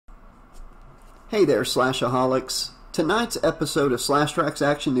Hey there, Slashaholics. Tonight's episode of Slash Trax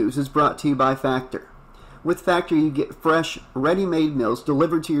Action News is brought to you by Factor. With Factor, you get fresh, ready-made meals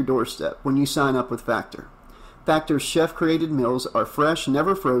delivered to your doorstep when you sign up with Factor. Factor's chef-created meals are fresh,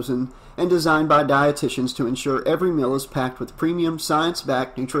 never frozen, and designed by dietitians to ensure every meal is packed with premium,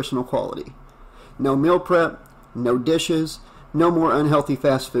 science-backed nutritional quality. No meal prep, no dishes, no more unhealthy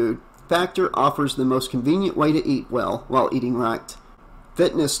fast food. Factor offers the most convenient way to eat well while eating right.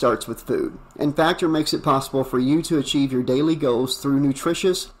 Fitness starts with food, and Factor makes it possible for you to achieve your daily goals through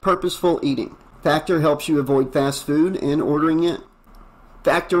nutritious, purposeful eating. Factor helps you avoid fast food and ordering it.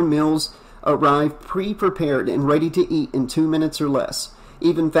 Factor meals arrive pre-prepared and ready to eat in 2 minutes or less,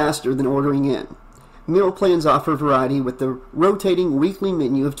 even faster than ordering in. Meal plans offer variety with the rotating weekly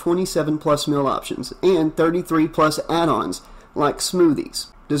menu of 27 plus meal options and 33 plus add-ons like smoothies,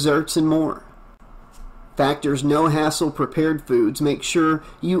 desserts, and more. Factor's no-hassle prepared foods make sure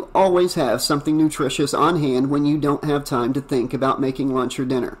you always have something nutritious on hand when you don't have time to think about making lunch or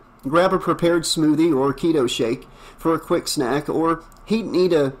dinner. Grab a prepared smoothie or keto shake for a quick snack, or heat and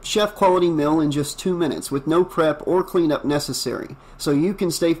eat a chef-quality meal in just 2 minutes with no prep or cleanup necessary, so you can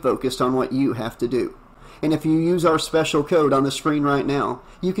stay focused on what you have to do. And if you use our special code on the screen right now,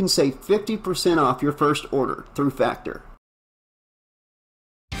 you can save 50% off your first order through Factor.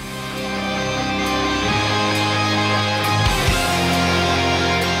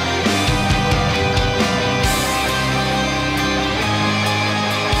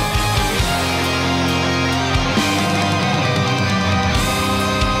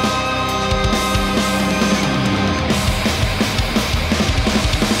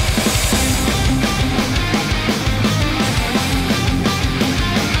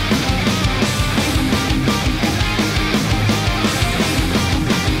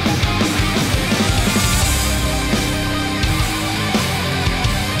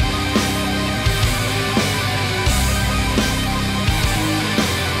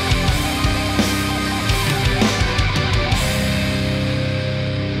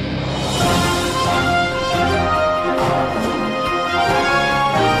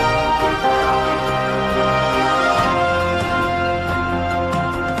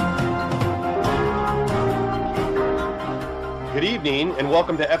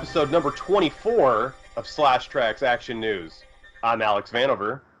 Welcome to episode number 24 of Slash Trax Action News. I'm Alex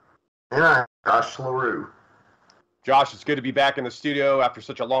Vanover. And I'm Josh LaRue. Josh, it's good to be back in the studio after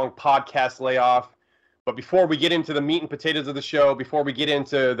such a long podcast layoff. But before we get into the meat and potatoes of the show, before we get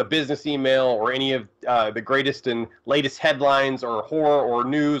into the business email or any of the greatest and latest headlines or horror or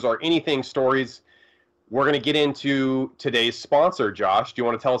news or anything stories, we're going to get into today's sponsor, Josh. Do you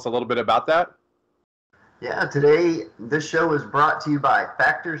want to tell us a little bit about that? Yeah, today this show is brought to you by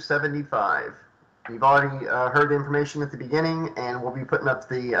Factor 75. You've already heard the information at the beginning, and we'll be putting up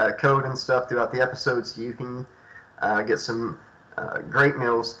the code and stuff throughout the episode so you can get some great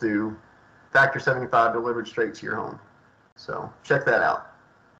meals through Factor 75 delivered straight to your home. So check that out.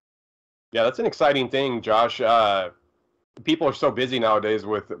 Yeah, that's an exciting thing, Josh. People are so busy nowadays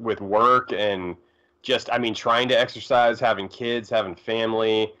with work and just, trying to exercise, having kids, having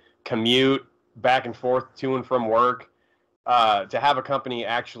family, commute back and forth to and from work, to have a company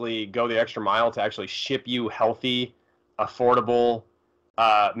actually go the extra mile to actually ship you healthy, affordable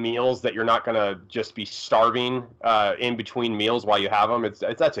meals that you're not going to just be starving in between meals while you have them.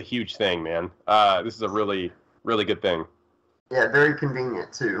 That's a huge thing, man. This is a really, really good thing. Yeah, very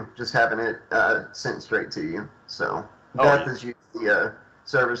convenient too, just having it sent straight to you. So Beth has used the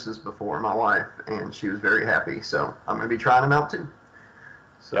services before, my wife, and she was very happy. So I'm going to be trying them out too.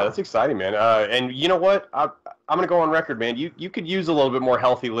 So. Yeah, that's exciting, man. And you know what? I'm going to go on record, man. You could use a little bit more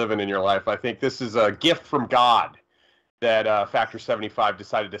healthy living in your life. I think this is a gift from God that Factor 75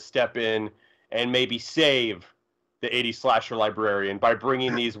 decided to step in and maybe save the 80s slasher librarian by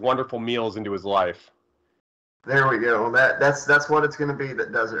bringing these wonderful meals into his life. There we go. That's what it's going to be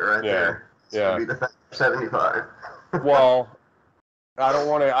that does it right there. It's going to be the Factor 75. Well, I don't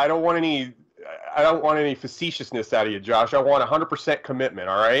want any facetiousness out of you, Josh. I want 100% commitment,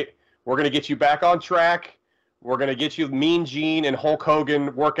 all right? We're going to get you back on track. We're going to get you Mean Gene and Hulk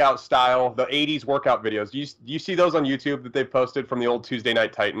Hogan workout style, the 80s workout videos. Do you see those on YouTube that they've posted from the old Tuesday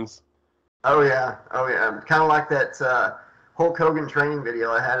Night Titans? Oh, yeah. Kind of like that Hulk Hogan training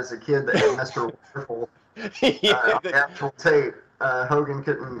video I had as a kid that had Mr. Wonderful actual tape. Hogan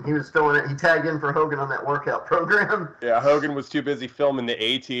couldn't, he was filming it. He tagged in for Hogan on that workout program. Yeah, Hogan was too busy filming the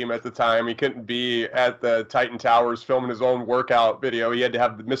A-Team at the time. He couldn't be at the Titan Towers filming his own workout video. He had to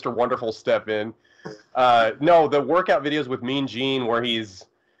have Mr. Wonderful step in. No, the workout videos with Mean Gene where he's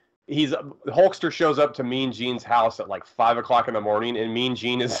Hulkster shows up to Mean Gene's house at like 5 o'clock in the morning, and Mean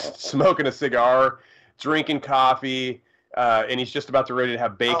Gene is smoking a cigar, drinking coffee, and he's just about to ready to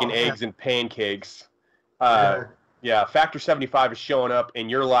have bacon, eggs, and pancakes. Yeah, Factor 75 is showing up in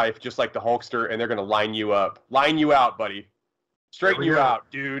your life just like the Hulkster, and they're going to line you up. Line you out, buddy. Straighten you out,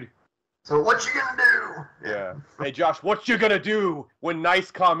 dude. So what you going to do? Yeah. Hey, Josh, what you going to do when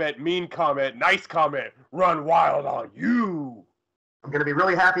nice comment, mean comment, nice comment run wild on you? I'm going to be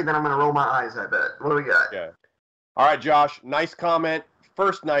really happy, then I'm going to roll my eyes, I bet. What do we got? Yeah. All right, Josh, nice comment.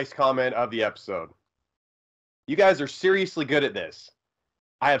 First nice comment of the episode. You guys are seriously good at this.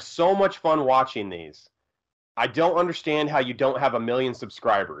 I have so much fun watching these. I don't understand how you don't have 1 million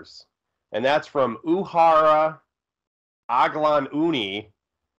subscribers. And that's from Uhara Aglan Uni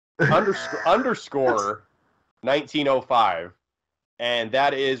underscore 1905. And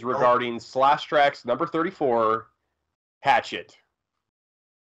that is regarding Slash Trax number 34, Hatchet.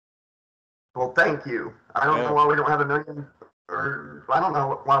 Well, thank you. I don't know why we don't have 1 million, or I don't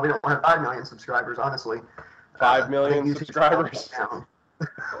know why we don't have 5 million subscribers, honestly. 5 million subscribers?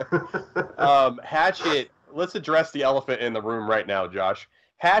 Hatchet, let's address the elephant in the room right now, Josh.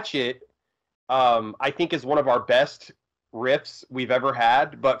 Hatchet, I think, is one of our best riffs we've ever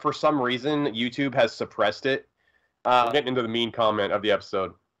had, but for some reason, YouTube has suppressed it. Getting into the mean comment of the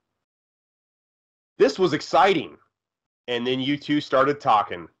episode. This was exciting. And then you two started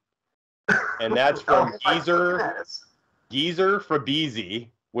talking. And that's from Geezer Fabizi,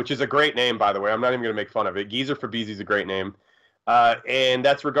 which is a great name, by the way. I'm not even going to make fun of it. Geezer Fabizi is a great name. And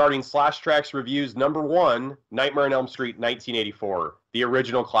that's regarding Slash Trax Reviews number 1, Nightmare on Elm Street, 1984, the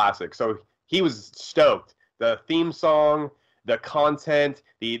original classic. So he was stoked. The theme song, the content,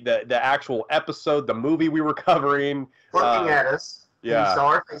 the actual episode, the movie we were covering. Looking at us. Yeah. He saw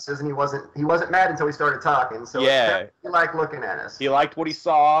our faces, and he wasn't mad until we started talking. So yeah, he liked looking at us. He liked what he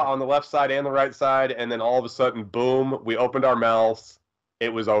saw on the left side and the right side, and then all of a sudden, boom, we opened our mouths.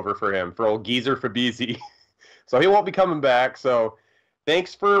 It was over for him, for old Geezer Fabizi. So he won't be coming back. So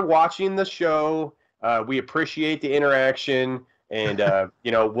thanks for watching the show. We appreciate the interaction, and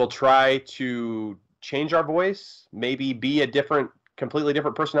we'll try to change our voice, maybe be a completely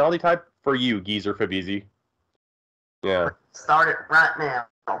different personality type for you, Geezer Fabizi. Yeah. Start it right now,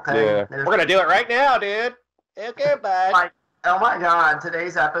 okay? Yeah. We're going to do it right now, dude. Okay, bye. Oh my God,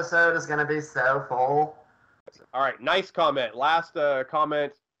 today's episode is going to be so full. All right, nice comment. Last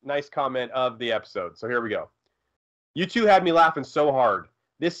comment, nice comment of the episode. So here we go. You two had me laughing so hard.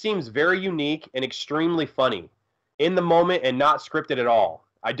 This seems very unique and extremely funny. In the moment and not scripted at all.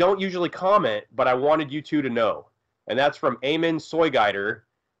 I don't usually comment, but I wanted you two to know. And that's from Eamon Soyguider.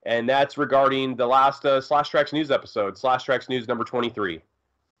 And that's regarding the last Slash Trax News episode, Slash Trax News number 23.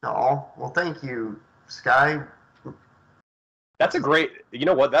 Oh, well, thank you, Sky. That's a great,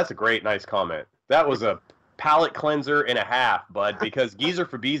 that's a great, nice comment. That was a palate cleanser and a half, bud, because Geezer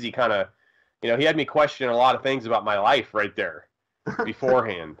Fabizi kind of, he had me questioning a lot of things about my life right there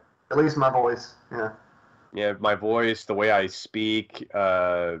beforehand. At least my voice, yeah. Yeah, my voice, the way I speak,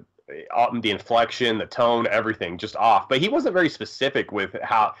 the inflection, the tone, everything just off. But he wasn't very specific with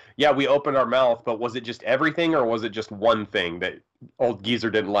how, we opened our mouth, but was it just everything or was it just one thing that old Geezer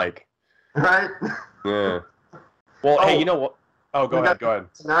didn't like? Right? Yeah. Well, hey, you know what? Oh, go ahead.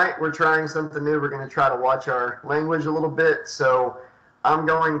 Tonight we're trying something new. We're going to try to watch our language a little bit. So I'm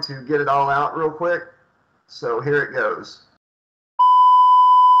going to get it all out real quick. So here it goes.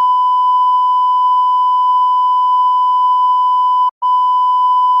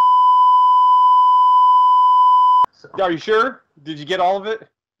 Are you sure? Did you get all of it?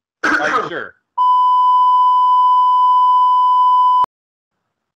 Are you sure?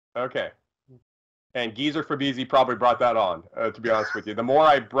 Okay. And Geezer Fabizi probably brought that on, to be honest with you. The more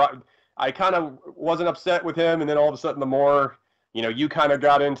I kind of wasn't upset with him, and then all of a sudden the more, you kind of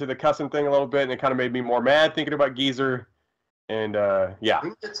got into the cussing thing a little bit, and it kind of made me more mad thinking about Geezer. And, yeah.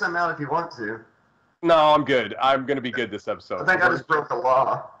 You can get some out if you want to. No, I'm good. I'm going to be good this episode. I think I just broke the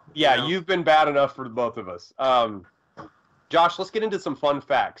law. Yeah, you've been bad enough for both of us. Josh, let's get into some fun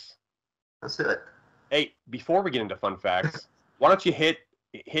facts. Let's do it. Hey, before we get into fun facts, why don't you hit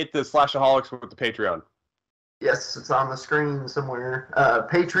the Slashaholics with the Patreon? Yes, it's on the screen somewhere.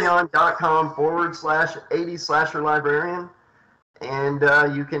 Patreon.com/80slasherlibrarian. And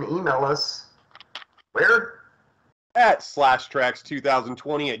you can email us. Where? At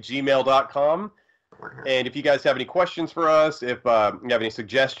slashtrax2020@gmail.com. And if you guys have any questions for us, if you have any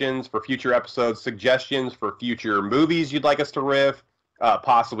suggestions for future episodes, suggestions for future movies you'd like us to riff,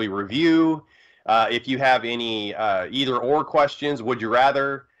 possibly review, if you have any either or questions, would you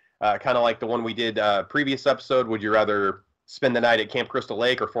rather, kind of like the one we did previous episode, would you rather spend the night at Camp Crystal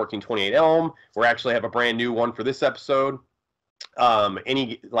Lake or 1428 Elm. We actually have a brand new one for this episode.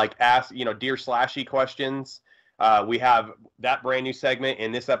 Any like ask, Dear Slashy questions. We have that brand new segment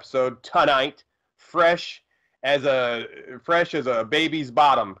in this episode tonight, fresh as a baby's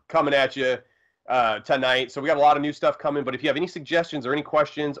bottom, coming at you tonight. So we got a lot of new stuff coming, but if you have any suggestions or any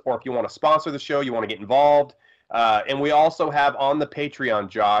questions, or if you want to sponsor the show, you want to get involved, and we also have on the Patreon,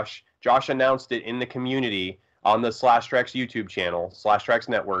 Josh announced it in the community on the Slash Trax YouTube channel, Slash Trax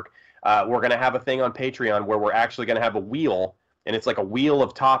Network. We're going to have a thing on Patreon where we're actually going to have a wheel, and it's like a wheel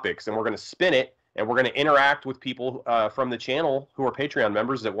of topics, and we're going to spin it, and we're going to interact with people from the channel who are Patreon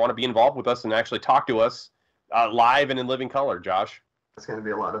members that want to be involved with us and actually talk to us live and in living color, Josh. It's going to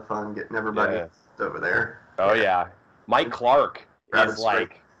be a lot of fun getting everybody over there. Oh, yeah. Mike Clark is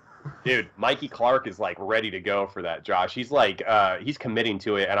like, dude, Mikey Clark is like ready to go for that, Josh. He's like, he's committing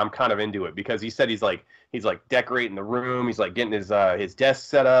to it, and I'm kind of into it because he said he's like decorating the room. He's like getting his desk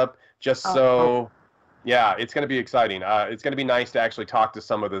set up just so. Yeah, it's going to be exciting. It's going to be nice to actually talk to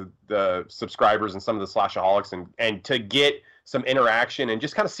some of the subscribers and some of the Slashaholics and to get some interaction and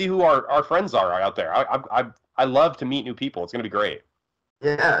just kind of see who our friends are out there. I love to meet new people. It's going to be great.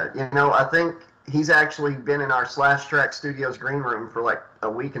 Yeah, I think he's actually been in our Slash Trax Studios green room for like a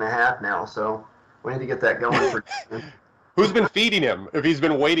week and a half now, so we need to get that going. Who's been feeding him if he's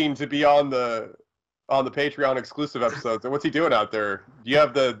been waiting to be on the Patreon exclusive episodes? And what's he doing out there? Do you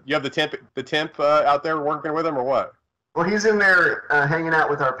have the temp out there working with him or what? Well, he's in there hanging out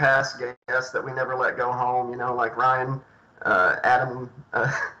with our past guests that we never let go home. Like Ryan, Adam,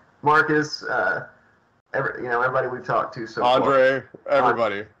 Marcus, everybody we've talked to so Andre, far.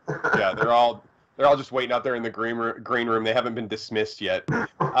 Everybody. Yeah, they're all just waiting out there in the green room. They haven't been dismissed yet.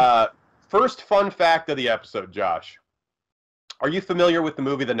 First fun fact of the episode, Josh. Are you familiar with the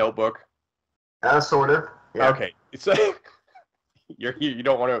movie The Notebook? Sort of. Yeah. Okay. So you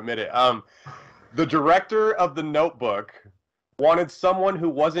don't want to admit it. The director of The Notebook wanted someone who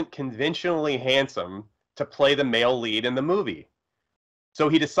wasn't conventionally handsome to play the male lead in the movie. So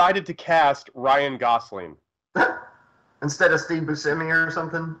he decided to cast Ryan Gosling. Instead of Steve Buscemi or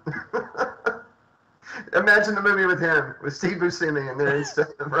something? Imagine the movie with him, with Steve Buscemi in there instead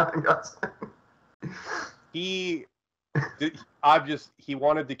of Ryan Gosling. He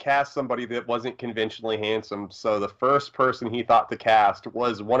wanted to cast somebody that wasn't conventionally handsome, so the first person he thought to cast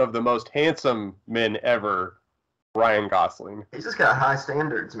was one of the most handsome men ever, Ryan Gosling. He's just got high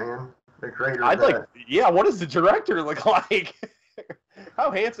standards, man. The creator. What does the director look like?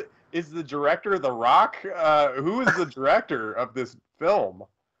 How handsome is the director? The Rock? Who is the director of this film?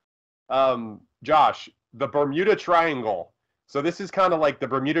 Josh, the Bermuda Triangle. So this is kind of like the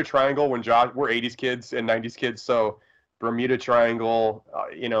Bermuda Triangle when we're 80s kids and 90s kids, so Bermuda Triangle,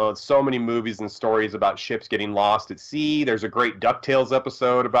 so many movies and stories about ships getting lost at sea. There's a great DuckTales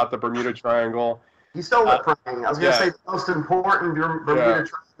episode about the Bermuda Triangle. You stole it from me. I was going to say the most important Bermuda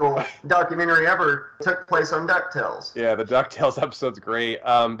Triangle documentary ever took place on DuckTales. Yeah, the DuckTales episode's great.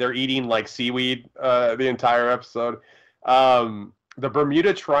 They're eating like seaweed the entire episode. The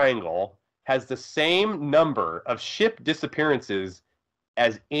Bermuda Triangle has the same number of ship disappearances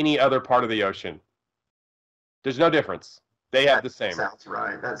as any other part of the ocean. There's no difference. They have the same.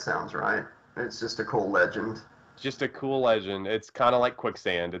 That sounds right. It's just a cool legend. Just a cool legend. It's kind of like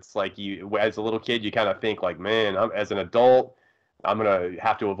quicksand. It's like you, as a little kid, you kind of think like, man, as an adult, I'm going to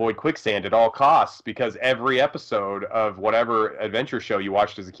have to avoid quicksand at all costs because every episode of whatever adventure show you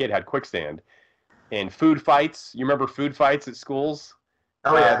watched as a kid had quicksand. And food fights. You remember food fights at schools?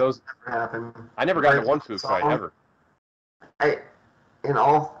 Oh, yeah. Those never happened. I never got into one food fight ever. In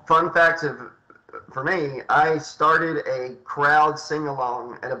all fun facts for me, I started a crowd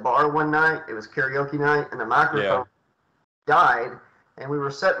sing-along at a bar one night. It was karaoke night, and the microphone died, and we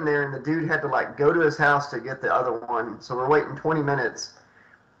were sitting there, and the dude had to, go to his house to get the other one, so we're waiting 20 minutes,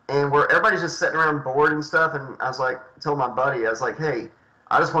 and everybody's just sitting around bored and stuff, and I was told my buddy, I was like, hey,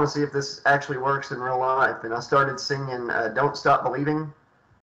 I just want to see if this actually works in real life, and I started singing Don't Stop Believing,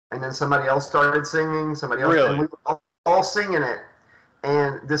 and then somebody else started singing, and we were all singing it.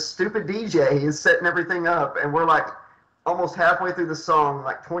 And this stupid DJ is setting everything up, and we're almost halfway through the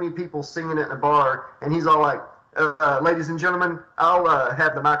song, 20 people singing it in a bar, and he's all like, ladies and gentlemen, I'll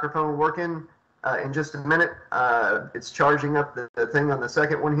have the microphone working in just a minute. It's charging up the thing on the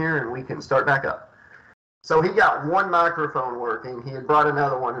second one here, and we can start back up. So he got one microphone working. He had brought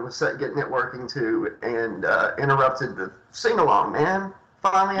another one and was getting it working too, and interrupted the sing-along, man.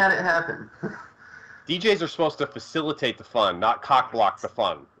 Finally had it happen. DJs are supposed to facilitate the fun, not cock-block the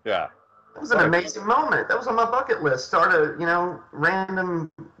fun. Yeah. That was an amazing moment. That was on my bucket list. Start a,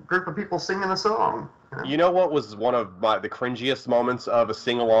 random group of people singing a song. You know what was one of the cringiest moments of a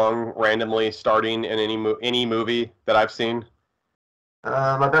sing-along randomly starting in any movie that I've seen?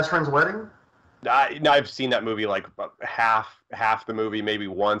 My best friend's wedding. I've seen that movie like half the movie maybe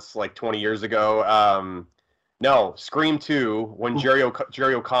once, like 20 years ago. No, Scream 2, when Jerry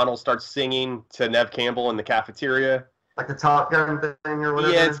O'Connell starts singing to Nev Campbell in the cafeteria. Like the Top Gun thing or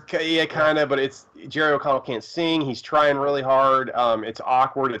whatever? Yeah, kind of, but it's Jerry O'Connell can't sing. He's trying really hard. It's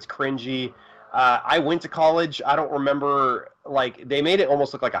awkward. It's cringy. I went to college. I don't remember, like, they made it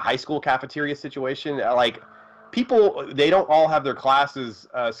almost look like a high school cafeteria situation. Like, people, they don't all have their classes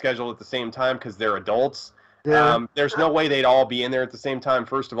scheduled at the same time because they're adults. Yeah. There's no way they'd all be in there at the same time,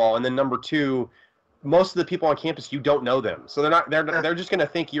 first of all. And then number two, most of the people on campus, you don't know them. So they're just going to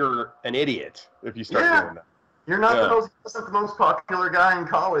think you're an idiot if you start doing that. You're not the most popular guy in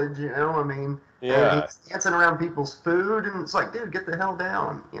college, you know. I mean, and he's dancing around people's food, and it's like, dude, get the hell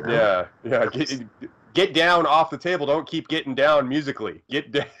down, you know. Yeah. Get down off the table. Don't keep getting down musically.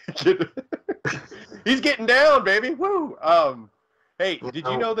 Get down. He's getting down, baby. Woo. Hey, did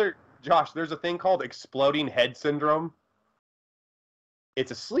you know Josh? There's a thing called exploding head syndrome.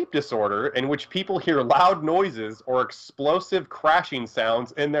 It's a sleep disorder in which people hear loud noises or explosive crashing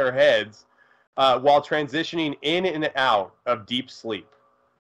sounds in their heads while transitioning in and out of deep sleep.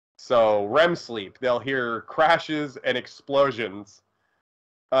 So REM sleep, they'll hear crashes and explosions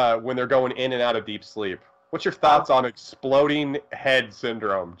when they're going in and out of deep sleep. What's your thoughts on exploding head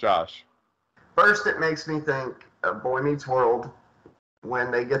syndrome, Josh? First, it makes me think of Boy Meets World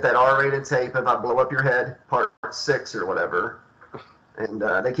when they get that R-rated tape of I Blow Up Your Head, part 6 or whatever. And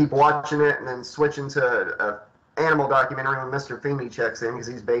they keep watching it and then switching to an animal documentary when Mr. Feeney checks in because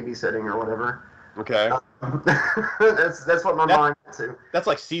he's babysitting or whatever. Okay. That's what my mind went to. That's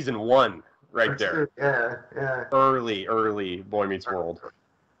like season 1 right there. Yeah. Early Boy Meets World.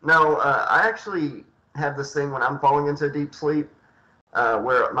 No, I actually have this thing when I'm falling into deep sleep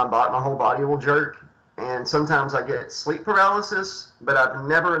where my whole body will jerk. And sometimes I get sleep paralysis, but I've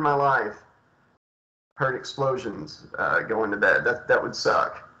never in my life heard explosions going to bed. That would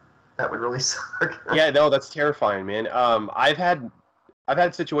suck. That would really suck. Yeah, no, that's terrifying, man. I've had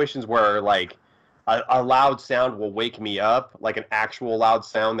situations where like a loud sound will wake me up, like an actual loud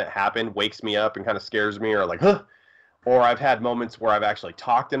sound that happened wakes me up and kind of scares me, or like, huh. Or I've had moments where I've actually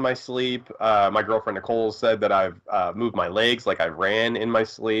talked in my sleep. My girlfriend Nicole said that I've moved my legs, like I ran in my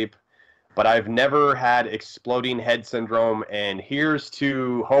sleep. But I've never had exploding head syndrome, and here's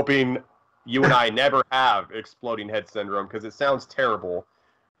to hoping you and I never have exploding head syndrome, because it sounds terrible.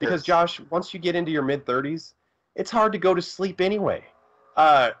 Because, Josh, once you get into your mid-30s, it's hard to go to sleep anyway.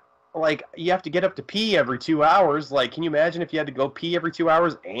 Like, you have to get up to pee every 2 hours. Like, can you imagine if you had to go pee every 2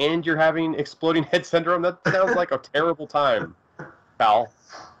 hours and you're having exploding head syndrome? That sounds like a terrible time, pal.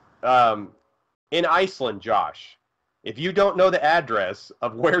 In Iceland, Josh, if you don't know the address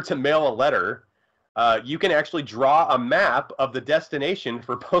of where to mail a letter, you can actually draw a map of the destination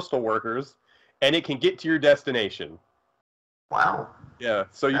for postal workers, and it can get to your destination. Wow. Yeah,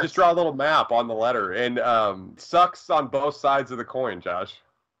 so you just draw a little map on the letter, and sucks on both sides of the coin, Josh.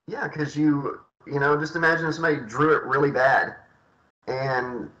 Yeah, because you know, just imagine if somebody drew it really bad,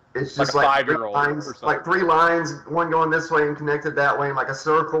 and it's just like a like 5-year-old lines, like 3 lines, one going this way and connected that way, and like a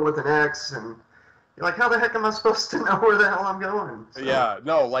circle with an X, and you're like, how the heck am I supposed to know where the hell I'm going? So. Yeah,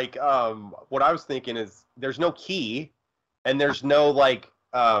 no, like, what I was thinking is there's no key, and there's no, like,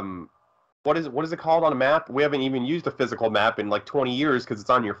 what is it called on a map? We haven't even used a physical map in, like, 20 years because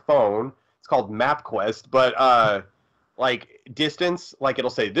it's on your phone. It's called MapQuest, but, like, distance, like,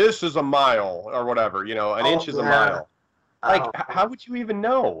 it'll say, this is a mile, or whatever, you know, an inch is a mile. Like, how would you even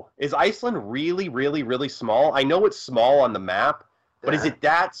know? Is Iceland really, really, really small? I know it's small on the map, but is it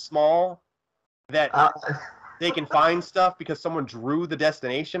that small that they can find stuff because someone drew the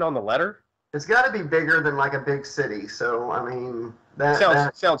destination on the letter? It's got to be bigger than like a big city. So I mean,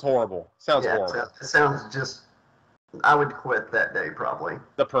 sounds horrible. Horrible. It sounds just. I would quit that day probably.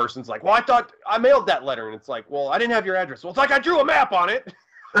 The person's like, "Well, I thought I mailed that letter," and it's like, "Well, I didn't have your address." Well, it's like I drew a map on it.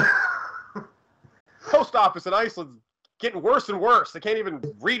 Post office in Iceland's getting worse and worse. They can't even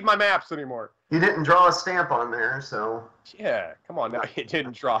read my maps anymore. You didn't draw a stamp on there, so. Yeah, come on now. You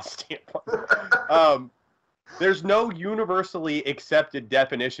didn't draw a stamp on there. There's no universally accepted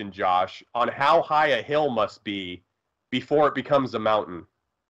definition, Josh, on how high a hill must be before it becomes a mountain.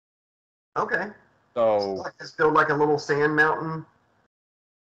 Okay. So it's built like a little sand mountain.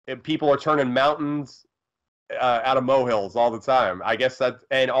 And people are turning mountains out of molehills all the time. I guess that,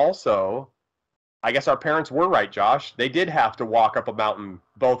 and also, I guess our parents were right, Josh. They did have to walk up a mountain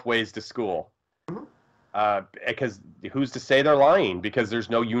both ways to school. Because who's to say they're lying? Because there's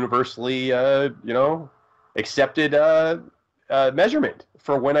no universally, accepted measurement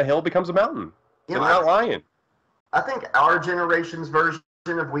for when a hill becomes a mountain. So they're not lying. I think our generation's version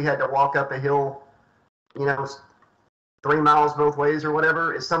of we had to walk up a hill, 3 miles both ways or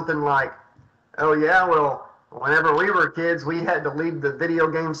whatever, is something like, oh yeah, well, whenever we were kids, we had to leave the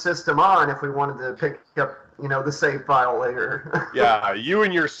video game system on if we wanted to pick up, the save file later. Yeah, you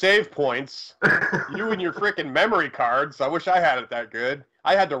and your save points, you and your freaking memory cards. I wish I had it that good.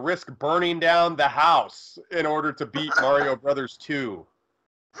 I had to risk burning down the house in order to beat Mario Brothers 2.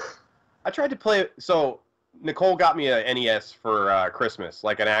 I tried to play it. So Nicole got me a NES for Christmas,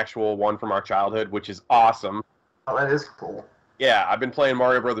 like an actual one from our childhood, which is awesome. Oh, that is cool. Yeah, I've been playing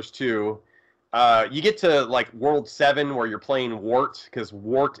Mario Brothers 2. You get to like World 7 where you're playing Wart, because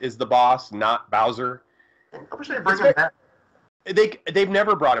Wart is the boss, not Bowser. I wish they'd bring him back. They've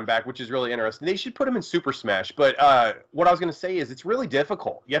never brought him back, which is really interesting. They should put him in Super Smash. But what I was going to say is it's really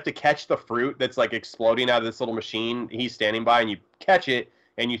difficult. You have to catch the fruit that's like exploding out of this little machine he's standing by, and you catch it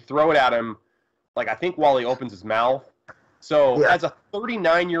and you throw it at him, like I think while he opens his mouth. So as a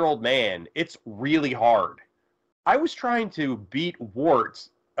 39-year-old man, it's really hard. I was trying to beat Wart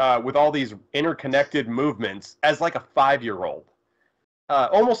with all these interconnected movements as like a 5-year-old.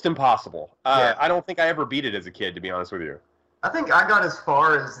 Almost impossible. I don't think I ever beat it as a kid, to be honest with you. I think I got as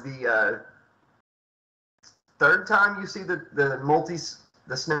far as the third time you see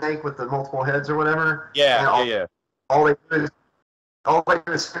the snake with the multiple heads or whatever. Yeah. All they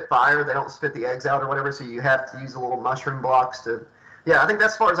do is spit fire. They don't spit the eggs out or whatever, so you have to use the little mushroom blocks to... Yeah, I think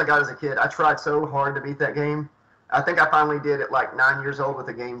that's as far as I got as a kid. I tried so hard to beat that game. I think I finally did it like 9 years old with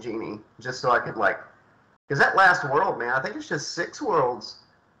a Game Genie, just so I could because that last world, man, I think it's just 6 worlds.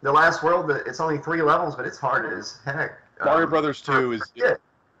 The last world, it's only 3 levels, but it's hard as heck. Mario Brothers 2 is...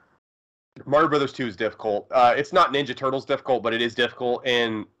 Mario Brothers 2 is difficult. It's not Ninja Turtles difficult, but it is difficult.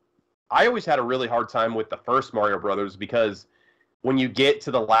 And I always had a really hard time with the first Mario Brothers because when you get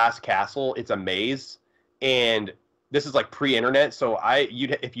to the last castle, it's a maze. And this is like pre-internet, so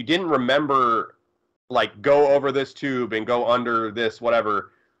if you didn't remember, like, go over this tube and go under this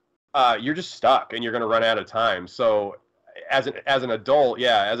whatever, you're just stuck and you're going to run out of time. So as an adult,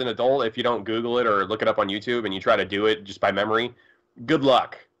 if you don't Google it or look it up on YouTube and you try to do it just by memory, good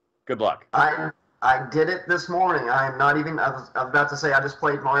luck. I did it this morning. I am not even... I was about to say I just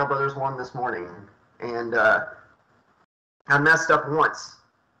played Mario Brothers 1 this morning, and I messed up once.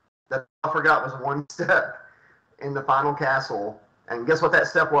 That I forgot was one step in the final castle. And guess what that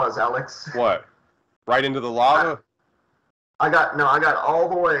step was, Alex? What? Right into the lava? I got all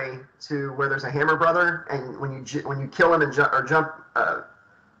the way to where there's a Hammer Brother, and when you kill him and jump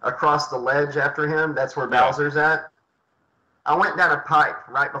across the ledge after him, that's where Bowser's at. I went down a pipe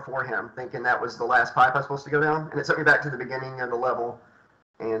right before him, thinking that was the last pipe I was supposed to go down, and it took me back to the beginning of the level.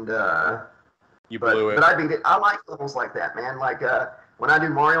 And you blew it. But I beat it. I like levels like that, man. Like when I do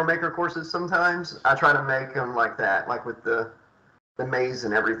Mario Maker courses, sometimes I try to make them like that, like with the maze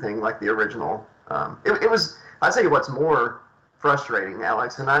and everything, like the original. It was. I'll tell you what's more frustrating,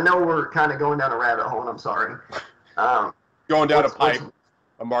 Alex, and I know we're kind of going down a rabbit hole, and I'm sorry. Going down a pipe.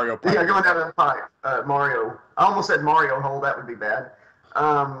 A Mario pipe. Yeah, going down a pipe. Mario. I almost said Mario hole. That would be bad.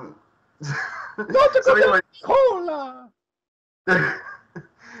 So anyway, Cola.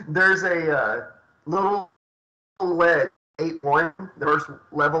 There's a little ledge, 8-1, the first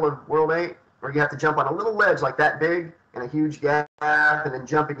level of World 8, where you have to jump on a little ledge like that big and a huge gap, and then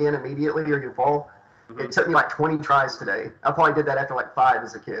jump again immediately or you fall. Mm-hmm. It took me like 20 tries today. I probably did that after like 5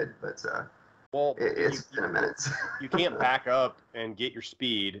 as a kid, but it's been a minute. You can't back up and get your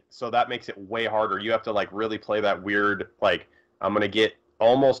speed, so that makes it way harder. You have to like really play that weird, like, I'm going to get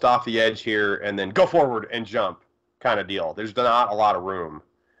almost off the edge here and then go forward and jump kind of deal. There's not a lot of room.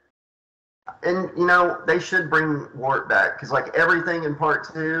 And, they should bring Wart back, because like everything in part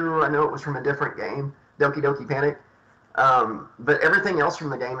 2, I know it was from a different game, Doki Doki Panic, but everything else from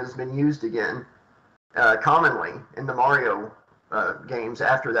the game has been used again, commonly in the Mario games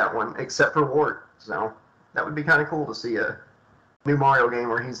after that one, except for Wart. So that would be kind of cool to see a new Mario game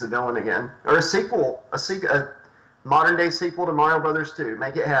where he's the villain again, or a modern day sequel to Mario Brothers 2.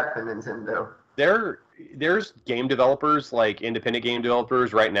 Make it happen, Nintendo. There's game developers, like independent game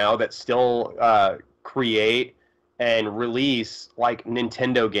developers right now, that still create and release like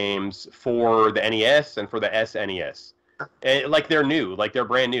Nintendo games for the NES and for the SNES. And, like, they're new, like they're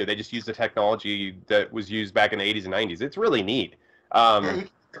brand new. They just use the technology that was used back in the 80s and 90s. It's really neat. Yeah, you can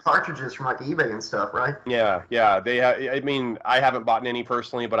get cartridges from like eBay and stuff, right? Yeah. I mean, I haven't bought any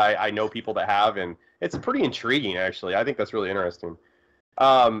personally, but I know people that have, and it's pretty intriguing, actually. I think that's really interesting.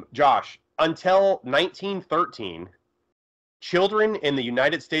 Josh, until 1913, children in the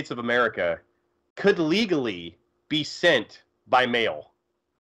United States of America could legally be sent by mail.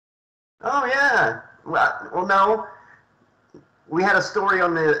 Oh, yeah. Well, no. We had a story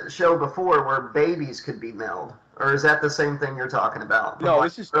on the show before where babies could be mailed. Or is that the same thing you're talking about? From No,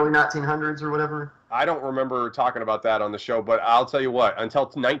 this is early 1900s or whatever? I don't remember talking about that on the show, but I'll tell you what, until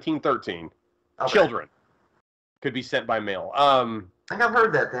 1913, children could be sent by mail. I think I've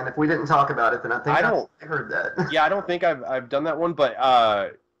heard that then. If we didn't talk about it, then I think I heard that. Yeah, I don't think I've done that one, but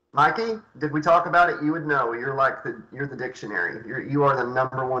Mikey, did we talk about it? You would know. You're the dictionary. You are the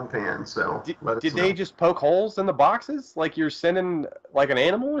 #1 fan. So did they just poke holes in the boxes like you're sending like an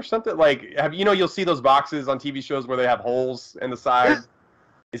animal or something? Like you'll see those boxes on TV shows where they have holes in the side.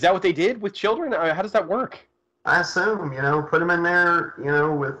 Is that what they did with children? How does that work? I assume put them in there,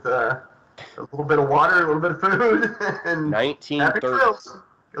 with a little bit of water, a little bit of food, and 1930.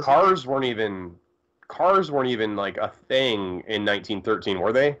 Cars weren't even like a thing in 1913,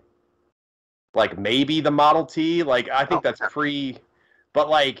 were they? Like maybe the Model T. Like I think that's pre, but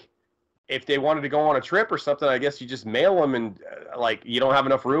like if they wanted to go on a trip or something, I guess you just mail them, and like you don't have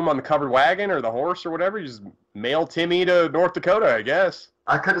enough room on the covered wagon or the horse or whatever, you just mail Timmy to North Dakota, I guess.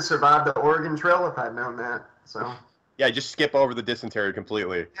 I could have survived the Oregon Trail if I'd known that. So. Yeah, just skip over the dysentery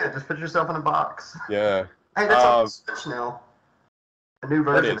completely. Yeah, just put yourself in a box. Yeah. Hey, that's on the Switch now. A new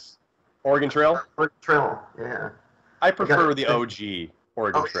version. What is? Oregon Trail? Oregon Trail, yeah. I prefer the OG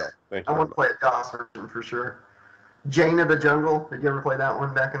Oregon Trail. I want to play a DOS version for sure. Jane of the Jungle. Did you ever play that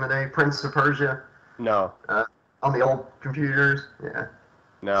one back in the day? Prince of Persia. No. On the old computers. Yeah.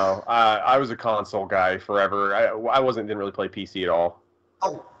 No. I was a console guy forever. I didn't really play PC at all.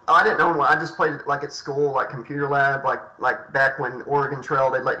 Oh, I didn't know. I just played it like at school, like computer lab, like back when Oregon Trail,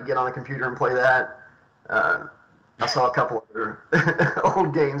 they'd let you get on a computer and play that. I saw a couple of other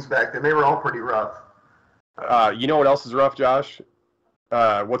old games back then. They were all pretty rough. You know what else is rough, Josh?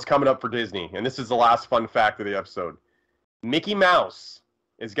 What's coming up for Disney? And this is the last fun fact of the episode. Mickey Mouse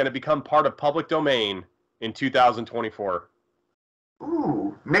is going to become part of public domain in 2024.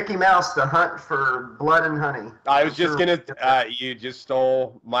 Ooh, Mickey Mouse, The Hunt for Blood and Honey. I was just going to, you just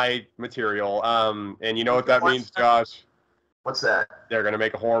stole my material. And you know what that means, Josh? What's that? They're going to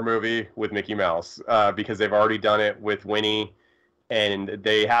make a horror movie with Mickey Mouse because they've already done it with Winnie. And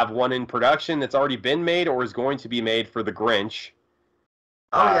they have one in production that's already been made or is going to be made for The Grinch.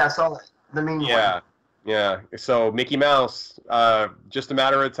 Oh, yeah, I saw that. The mean one. Yeah. So Mickey Mouse, just a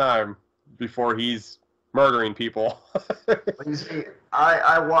matter of time before he's murdering people. Well, you see,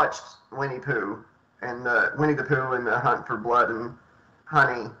 I watched Winnie the Pooh and The Hunt for Blood and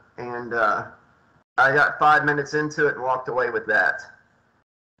Honey, and I got 5 minutes into it and walked away with that.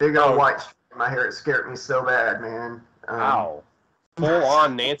 Big old white stripe in my hair. It scared me so bad, man. Wow. Full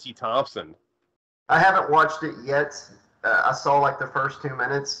on Nancy Thompson. I haven't watched it yet. I saw like the first 2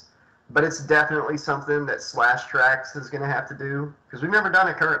 minutes, but it's definitely something that Slash Trax is going to have to do because we've never done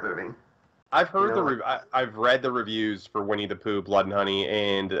a current movie. I've heard I've read the reviews for Winnie the Pooh, Blood and Honey,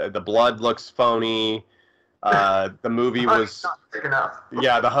 and the blood looks phony. The movie was not big enough.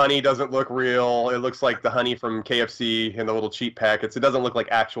 Yeah, the honey doesn't look real. It looks like the honey from KFC in the little cheap packets. It doesn't look like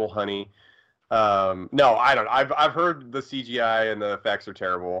actual honey. No, I don't. I've heard the CGI and the effects are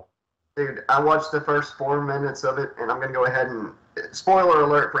terrible. Dude, I watched the first 4 minutes of it, and I'm going to go ahead and spoiler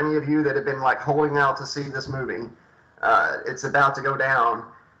alert for any of you that have been like holding out to see this movie. It's about to go down.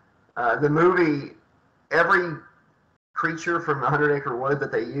 The movie, every creature from the 100 Acre Wood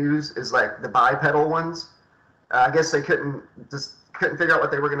that they use is like the bipedal ones. I guess they couldn't figure out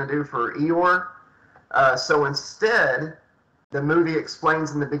what they were going to do for Eeyore. So instead, the movie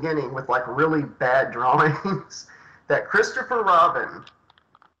explains in the beginning with like really bad drawings that Christopher Robin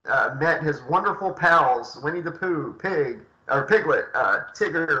met his wonderful pals Winnie the Pooh, Piglet,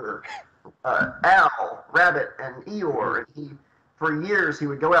 Tigger, Owl, Rabbit, and Eeyore. And for years, he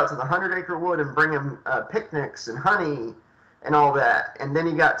would go out to the 100 Acre Wood and bring him picnics and honey and all that. And then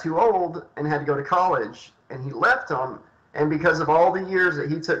he got too old and had to go to college, and he left them. And because of all the years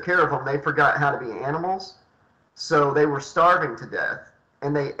that he took care of them, they forgot how to be animals. So they were starving to death,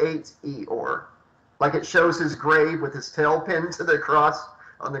 and they ate Eeyore. Like it shows his grave with his tail pinned to the cross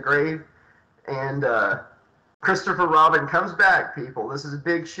on the grave. And Christopher Robin comes back, people. This is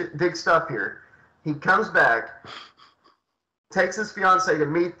big stuff here. He comes back, takes his fiancée to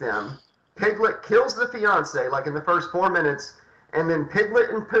meet them. Piglet kills the fiancée, like in the first 4 minutes, and then Piglet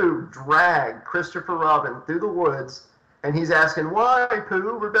and Pooh drag Christopher Robin through the woods, and he's asking, "Why,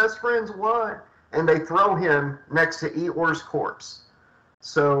 Pooh? We're best friends, why?" And they throw him next to Eeyore's corpse.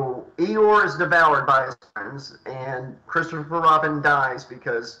 So Eeyore is devoured by his friends, and Christopher Robin dies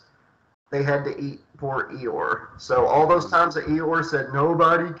because they had to eat poor Eeyore. So all those times that Eeyore said,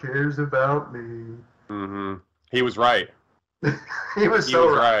 "Nobody cares about me." Mm-hmm. He was right. He was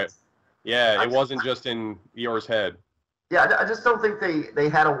so right. Yeah, it wasn't just in Eeyore's head. Yeah, I just don't think they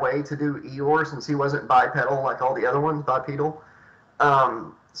had a way to do Eeyore since he wasn't bipedal like all the other ones, bipedal.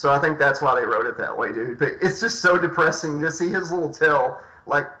 So I think that's why they wrote it that way, dude. But it's just so depressing to see his little tail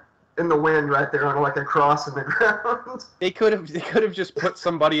like in the wind right there on like a cross in the ground. They could have just put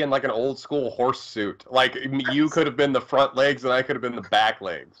somebody in like an old school horse suit. Like you could have been the front legs and I could have been the back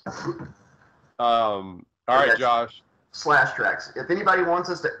legs. All right, Josh. Slash Trax. If anybody wants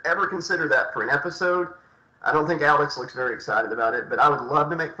us to ever consider that for an episode, I don't think Alex looks very excited about it, but I would love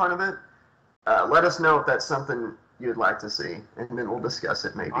to make fun of it. Let us know if that's something you'd like to see, and then we'll discuss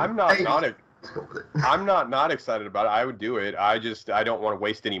it maybe. I'm not excited about it. I would do it. I don't want to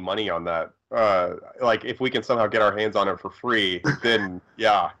waste any money on that. Like if we can somehow get our hands on it for free, then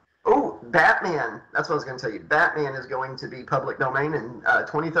yeah. Oh, Batman. That's what I was going to tell you. Batman is going to be public domain in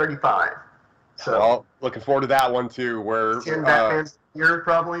 2035. So, well, looking forward to that one too. Where 10 Batman's here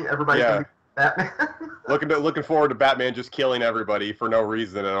probably. Everybody's going to be Batman. looking forward to Batman just killing everybody for no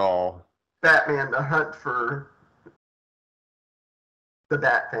reason at all. Batman, the hunt for the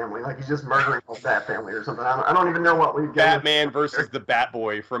Bat family, like he's just murdering the Bat family or something. I don't even know what we've got. Batman versus the Bat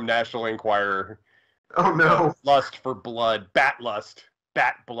Boy from National Enquirer. Oh no! Lust for blood, bat lust,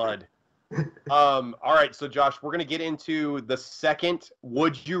 bat blood. All right, so Josh, we're gonna get into the second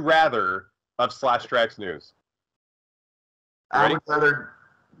 "Would You Rather" of Slash Trax News. I would rather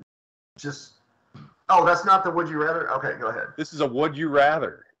just. Oh, that's not the "Would You Rather." Okay, go ahead. This is a "Would You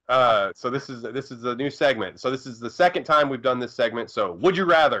Rather." So this is a new segment. So this is the second time we've done this segment. So would you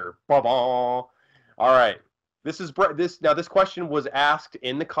rather? Ba-ba. All right. This question was asked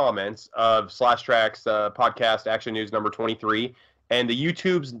in the comments of Slash Trax podcast Action News number 23, and the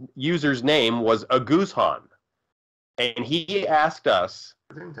YouTube's user's name was Aguzhan, and he asked us,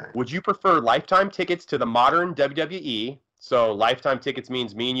 would you prefer lifetime tickets to the modern WWE? So lifetime tickets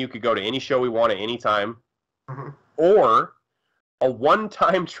means me and you could go to any show we want at any time, or a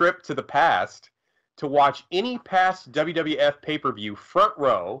one-time trip to the past to watch any past WWF pay-per-view front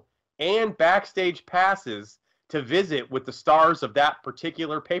row and backstage passes to visit with the stars of that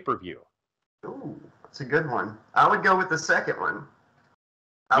particular pay-per-view. Ooh, that's a good one. I would go with the second one.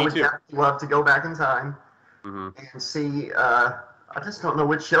 I would love to go back in time and see, I just don't know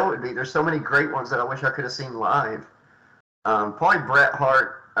which show it would be. There's so many great ones that I wish I could have seen live. Probably Bret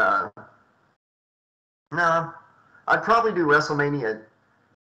Hart. No. I'd probably do WrestleMania.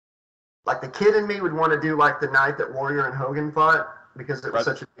 Like the kid in me would want to do like the night that Warrior and Hogan fought because it was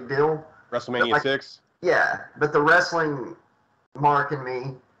such a big deal. WrestleMania 6? Yeah, but the wrestling mark in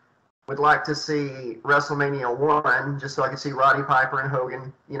me would like to see WrestleMania 1 just so I could see Roddy Piper and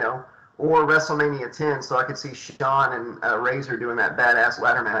Hogan, or WrestleMania 10 so I could see Shawn and Razor doing that badass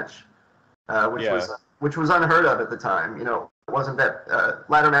ladder match, which was unheard of at the time. It wasn't that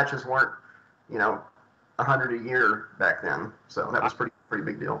ladder matches weren't, 100 a year back then, so that was pretty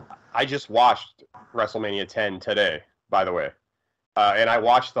big deal. I just watched WrestleMania 10 today, by the way, and I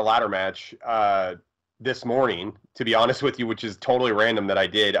watched the ladder match this morning, to be honest with you, which is totally random that I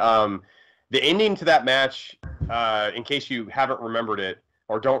did. The ending to that match, in case you haven't remembered it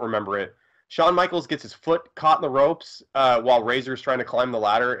or don't remember it, Shawn Michaels gets his foot caught in the ropes while Razor's trying to climb the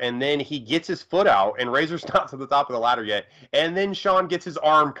ladder, and then he gets his foot out, and Razor's not to the top of the ladder yet, and then Shawn gets his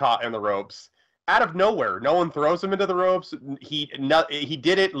arm caught in the ropes. Out of nowhere, no one throws him into the ropes. He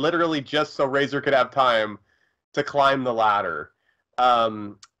did it literally just so Razor could have time to climb the ladder.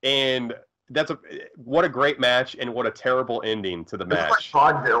 And what a great match and what a terrible ending to the match. It was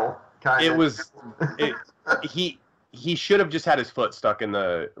like vaudeville, kind of. It was. He should have just had his foot stuck in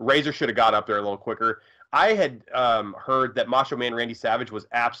the. Razor should have got up there a little quicker. I had heard that Macho Man Randy Savage was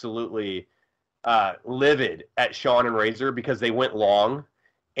absolutely livid at Shawn and Razor because they went long.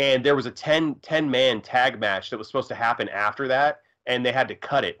 And there was a 10-man tag match that was supposed to happen after that, and they had to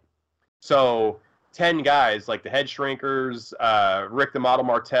cut it. So 10 guys, like the Head Shrinkers, Rick the Model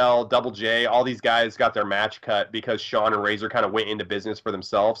Martel, Double J, all these guys got their match cut because Shawn and Razor kind of went into business for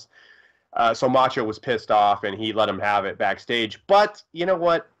themselves. So Macho was pissed off, and he let him have it backstage. But you know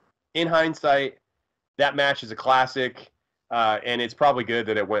what? In hindsight, that match is a classic, and it's probably good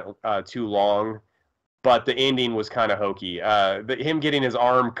that it went too long. But the ending was kind of hokey. Him getting his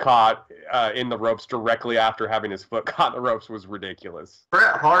arm caught in the ropes directly after having his foot caught in the ropes was ridiculous.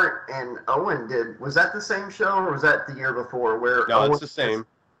 Bret Hart and Owen was that the same show, or was that the year before? No, it's the same.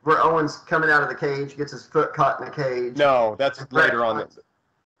 Where Owen's coming out of the cage, gets his foot caught in the cage. No, that's later on.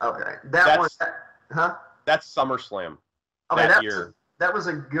 Okay. That's SummerSlam. Okay, that year. that was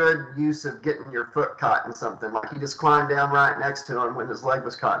a good use of getting your foot caught in something. Like, he just climbed down right next to him when his leg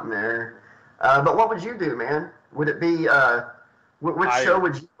was caught in there. But what would you do, man? Would it be which show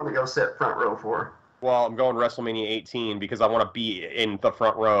would you want to go sit front row for? Well, I'm going WrestleMania 18 because I want to be in the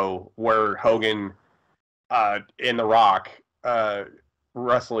front row where Hogan and The Rock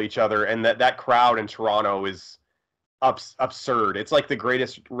wrestle each other, and that crowd in Toronto is absurd. It's like the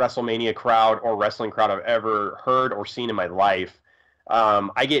greatest WrestleMania crowd or wrestling crowd I've ever heard or seen in my life.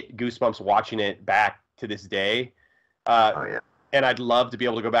 I get goosebumps watching it back to this day. Oh, yeah. And I'd love to be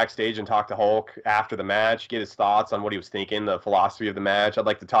able to go backstage and talk to Hulk after the match, get his thoughts on what he was thinking, the philosophy of the match. I'd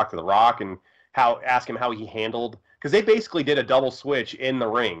like to talk to The Rock and ask him how he handled, because they basically did a double switch in the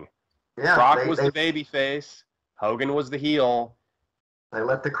ring. Yeah, Rock was the baby face, Hogan was the heel. They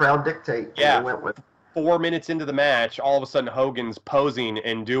let the crowd dictate. Yeah. They went with 4 minutes into the match, all of a sudden Hogan's posing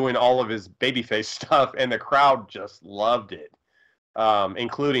and doing all of his babyface stuff, and the crowd just loved it,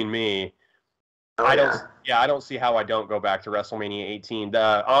 including me. Oh, I don't see how I don't go back to WrestleMania 18.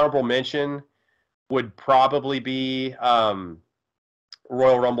 The honorable mention would probably be Royal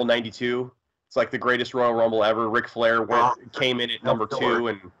Rumble 92. It's like the greatest Royal Rumble ever. Ric Flair came in at number 2,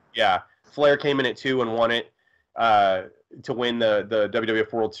 and Flair came in at 2 and won it to win the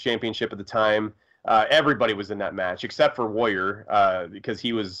WWF World Championship at the time. Everybody was in that match except for Warrior because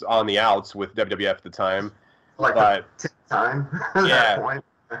he was on the outs with WWF at the time. Time. At that point.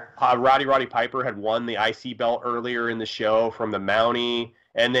 Roddy Piper had won the IC belt earlier in the show from the Mountie,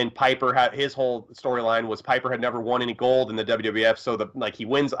 and then Piper had his whole storyline was Piper had never won any gold in the WWF, so he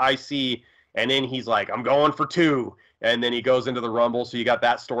wins IC, and then he's like, I'm going for 2, and then he goes into the Rumble, so you got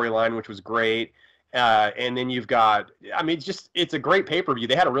that storyline, which was great. And then you've got, it's a great pay-per-view.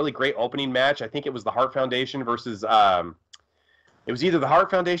 They had a really great opening match. I think it was the Hart Foundation versus, it was either the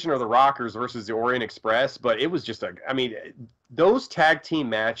Hart Foundation or the Rockers versus the Orient Express, but it was just those tag team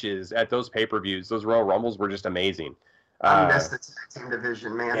matches at those pay-per-views, those Royal Rumbles were just amazing. I miss the tag team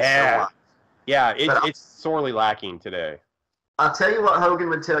division, man. Yeah. So much. Yeah, it's sorely lacking today. I'll tell you what Hogan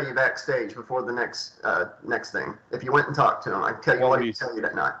would tell you backstage before the next thing. If you went and talked to him, I'd tell you what he'd tell you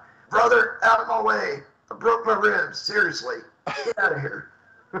that night. Brother, out of my way. I broke my ribs. Seriously. Get out of here.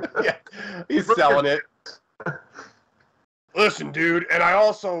 Yeah, he's selling it. Listen, dude, and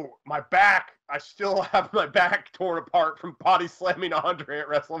I still have my back torn apart from body slamming Andre at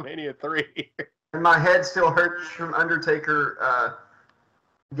WrestleMania 3. And my head still hurts from Undertaker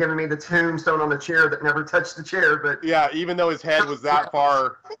giving me the tombstone on the chair that never touched the chair. But yeah, even though his head was that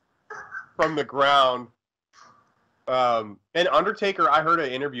far from the ground. And Undertaker, I heard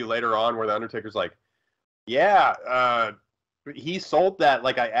an interview later on where the Undertaker's like, he sold that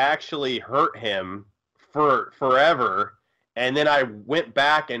like I actually hurt him for forever. And then I went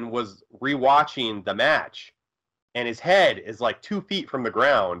back and was rewatching the match, and his head is like 2 feet from the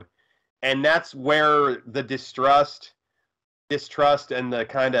ground. And that's where the distrust and the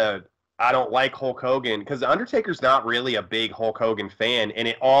kind of, I don't like Hulk Hogan, because the Undertaker's not really a big Hulk Hogan fan, and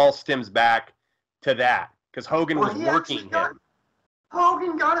it all stems back to that, because Hogan was working him.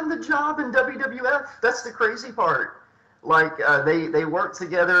 Hogan got him the job in WWF. That's the crazy part. Like, they worked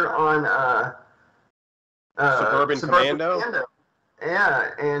together on Suburban Commando.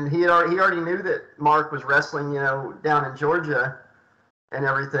 Yeah, and he already knew that Mark was wrestling, down in Georgia and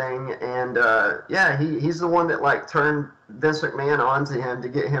everything. And he's the one that like turned Vince McMahon onto him to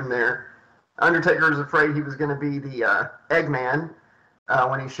get him there. Undertaker was afraid he was going to be the Eggman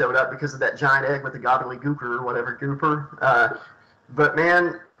when he showed up because of that giant egg with the gobbledygooker or whatever gooper. But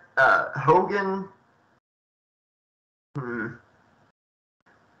man, Hogan.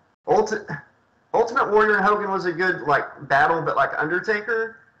 Ultimate Warrior and Hogan was a good battle, but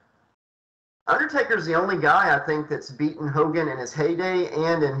Undertaker's the only guy I think that's beaten Hogan in his heyday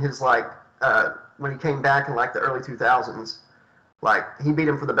and in his when he came back in the early 2000s. He beat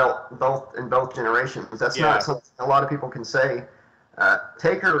him for the belt in both generations. That's not something a lot of people can say.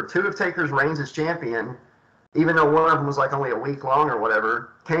 Two of Taker's reigns as champion, even though one of them was only a week long or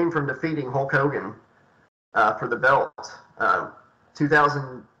whatever, came from defeating Hulk Hogan for the belt.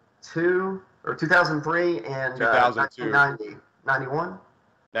 2002 or 2003 and 2002. 91?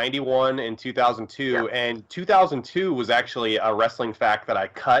 91 and 2002, and 2002 was actually a wrestling fact that I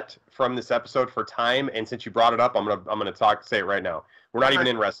cut from this episode for time. And since you brought it up, I'm gonna say it right now. We're not even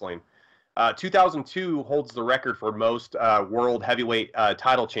in wrestling. 2002 holds the record for most world heavyweight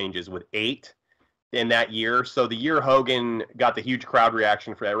title changes with 8 in that year. So the year Hogan got the huge crowd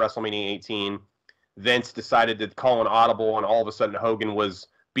reaction for at WrestleMania 18, Vince decided to call an audible, and all of a sudden Hogan was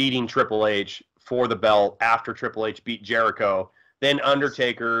beating Triple H for the belt after Triple H beat Jericho. Then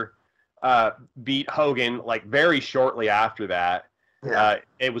Undertaker beat Hogan very shortly after that. Yeah.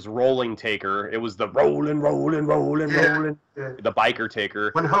 It was Rolling Taker. It was the rolling, Yeah. the biker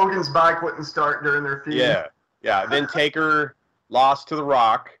Taker. When Hogan's bike wouldn't start during their feud. Yeah, yeah. Then Taker lost to The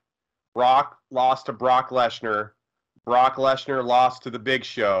Rock. Rock lost to Brock Lesnar. Brock Lesnar lost to The Big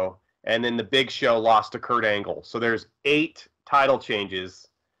Show. And then The Big Show lost to Kurt Angle. So there's 8 title changes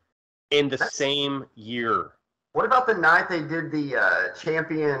in the same year. What about the night they did the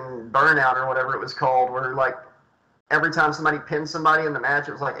champion burnout or whatever it was called, where like every time somebody pinned somebody in the match,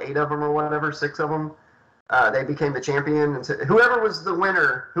 it was like 8 of them or whatever, 6 of them, they became the champion. And whoever was the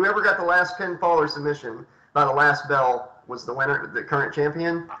winner, whoever got the last pinfall or submission by the last bell was the winner, the current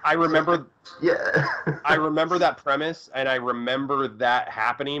champion. I remember. Yeah. I remember that premise, and I remember that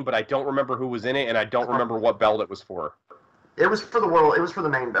happening, but I don't remember who was in it, and I don't remember what belt it was for. It was for the world. It was for the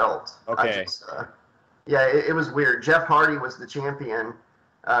main belt. Okay. Yeah, it was weird. Jeff Hardy was the champion,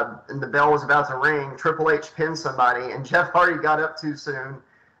 and the bell was about to ring. Triple H pinned somebody, and Jeff Hardy got up too soon,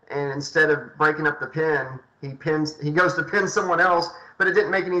 and instead of breaking up the pin, he goes to pin someone else, but it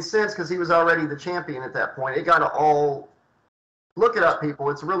didn't make any sense because he was already the champion at that point. It got all. Look it up, people.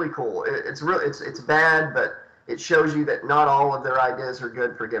 It's really cool. It's bad, but it shows you that not all of their ideas are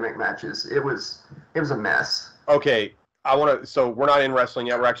good for gimmick matches. It was a mess. Okay, so we're not in wrestling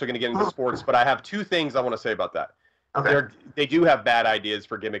yet. We're actually going to get into sports, but I have 2 things I want to say about that. Okay. They do have bad ideas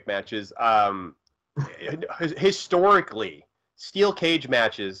for gimmick matches. Historically, steel cage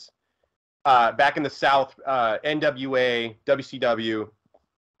matches back in the South, NWA, WCW,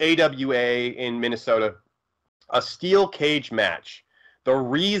 AWA in Minnesota. A steel cage match. The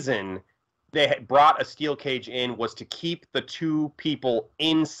reason they had brought a steel cage in was to keep the 2 people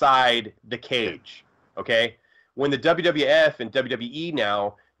inside the cage. Okay? When the WWF and WWE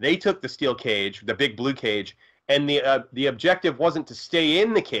now, they took the steel cage, the big blue cage, and the objective wasn't to stay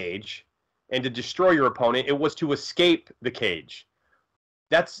in the cage and to destroy your opponent. It was to escape the cage.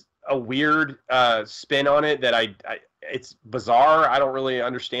 That's a weird spin on it that it's bizarre. I don't really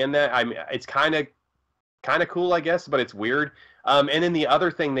understand that. I mean, it's kind of cool, I guess, but it's weird. And then the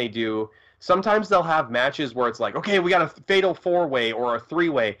other thing they do, sometimes they'll have matches where it's like, okay, we got a fatal 4-way or a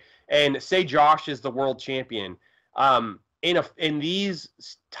 3-way, and say Josh is the world champion. In these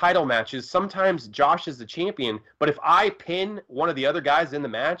title matches, sometimes Josh is the champion, but if I pin one of the other guys in the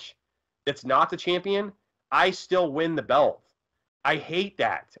match that's not the champion, I still win the belt. I hate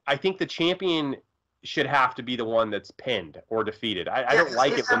that. I think the champion should have to be the one that's pinned or defeated. I don't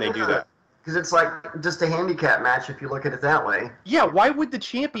like it when they do that. Because it's like just a handicap match if you look at it that way. Yeah, why would the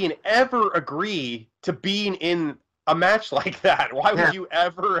champion ever agree to being in a match like that? Why would you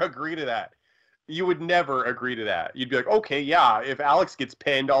ever agree to that? You would never agree to that. You'd be like, okay, yeah, if Alex gets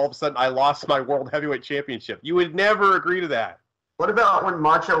pinned, all of a sudden I lost my World Heavyweight Championship. You would never agree to that. What about when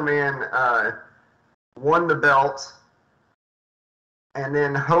Macho Man won the belt, and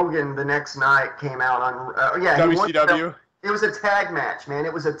then Hogan the next night came out on... WCW? It was a tag match, man.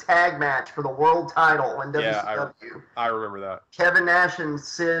 It was a tag match for the world title in WCW. Yeah, I remember that. Kevin Nash and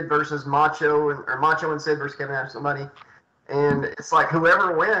Sid versus Macho, or Macho and Sid versus Kevin Nash, somebody. And it's like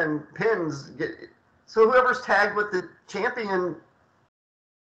whoever pins. So whoever's tagged with the champion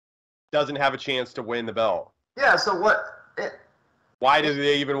doesn't have a chance to win the belt. Yeah. So what? Why do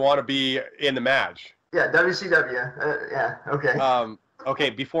they even want to be in the match? Yeah, WCW. Yeah. Okay.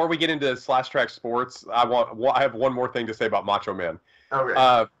 Okay, before we get into Slash Trax Sports, I have one more thing to say about Macho Man.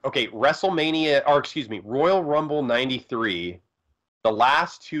 Okay. Okay, Royal Rumble 93, the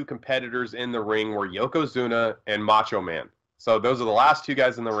last 2 competitors in the ring were Yokozuna and Macho Man. So those are the last 2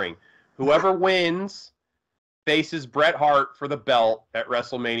 guys in the ring. Whoever wins faces Bret Hart for the belt at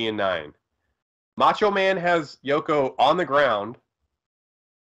WrestleMania 9. Macho Man has Yoko on the ground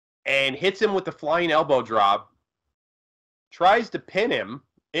and hits him with the flying elbow drop. Tries to pin him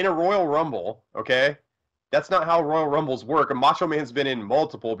in a Royal Rumble, okay? That's not how Royal Rumbles work. A Macho Man's been in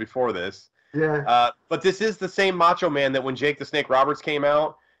multiple before this. Yeah. But this is the same Macho Man that when Jake the Snake Roberts came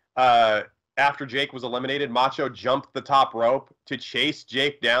out, after Jake was eliminated, Macho jumped the top rope to chase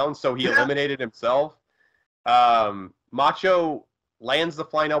Jake down, so he eliminated himself. Macho lands the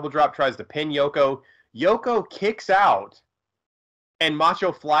flying elbow drop, tries to pin Yoko. Yoko kicks out, and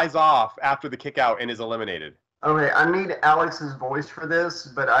Macho flies off after the kick out and is eliminated. Okay, I need Alex's voice for this,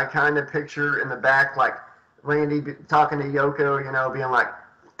 but I kind of picture in the back like Randy talking to Yoko, being like,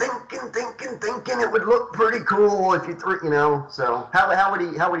 thinking it would look pretty cool if you threw, So how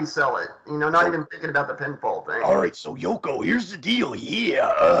would he sell it? Not even thinking about the pinfall thing. All right, so Yoko, here's the deal.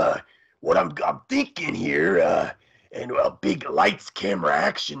 Yeah, what I'm thinking here, and big lights, camera,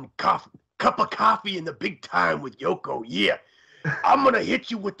 action, cup of coffee in the big time with Yoko. Yeah, I'm gonna hit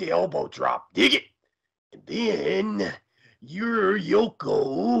you with the elbow drop. Dig it. And then you're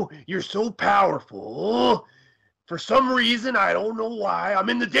Yoko. You're so powerful. For some reason, I don't know why, I'm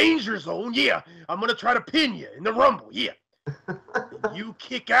in the danger zone. Yeah, I'm going to try to pin you in the Rumble. Yeah. And you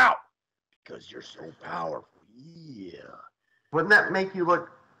kick out because you're so powerful. Yeah. Wouldn't that make you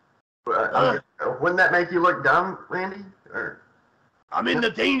look... wouldn't that make you look dumb, Randy? Or... I'm in the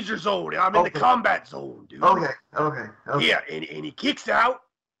danger zone. I'm in the combat zone, dude. Okay. Yeah, and he kicks out,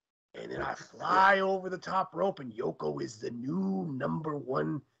 and then I fly over the top rope, and Yoko is the new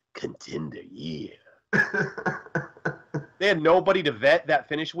 #1 contender. Yeah. They had nobody to vet that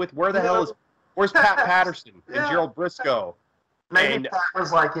finish with. Where's Pat Patterson and Gerald Briscoe? Maybe Pat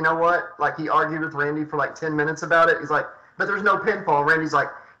was like, you know what? Like, he argued with Randy for like 10 minutes about it. He's like, but there's no pinfall. Randy's like,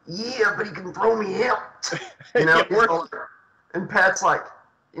 yeah, but he can throw me out. You know? And Pat's like,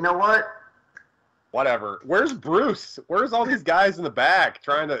 you know what? Whatever. Where's Bruce? Where's all these guys in the back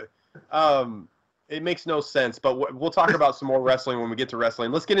trying to... it makes no sense, but we'll talk about some more wrestling when we get to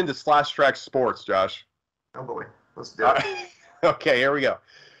wrestling. Let's get into Slash Trax Sports, Josh. Oh, boy. Let's do it. Okay, here we go.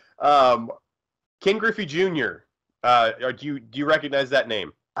 Ken Griffey Jr. Do you recognize that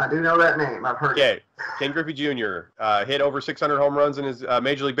name? I do know that name. I've heard it. Okay. Ken Griffey Jr. Hit over 600 home runs in his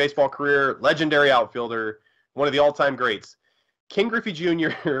Major League Baseball career. Legendary outfielder. One of the all-time greats. Ken Griffey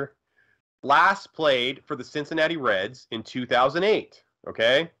Jr. last played for the Cincinnati Reds in 2008.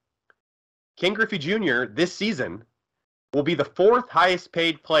 Okay? Ken Griffey Jr. this season will be the 4th highest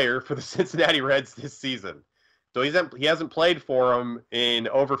paid player for the Cincinnati Reds this season. So he hasn't played for them in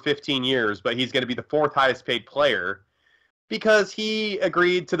over 15 years, but he's going to be the 4th highest paid player because he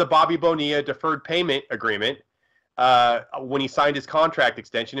agreed to the Bobby Bonilla deferred payment agreement when he signed his contract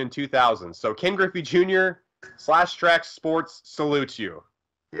extension in 2000. So Ken Griffey Jr., Slash Trax Sports salutes you.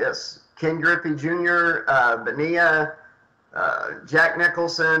 Yes. Ken Griffey Jr., Bonilla, Jack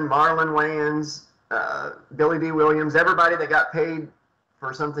Nicholson, Marlon Wayans, Billy D. Williams, everybody that got paid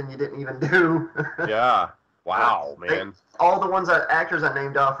for something you didn't even do. Yeah. Wow, man. All the actors I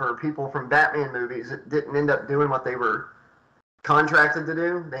named off are people from Batman movies that didn't end up doing what they were contracted to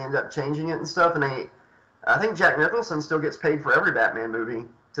do. They ended up changing it and stuff. And I think Jack Nicholson still gets paid for every Batman movie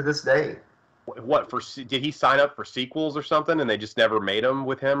to this day. Did he sign up for sequels or something and they just never made them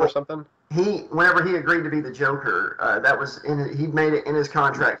with him or something? Whenever he agreed to be the Joker, he made it in his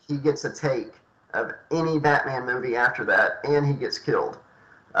contract. He gets a take of any Batman movie after that, and he gets killed.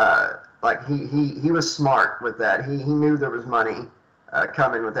 He was smart with that. He knew there was money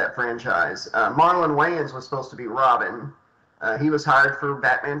coming with that franchise. Marlon Wayans was supposed to be Robin. He was hired for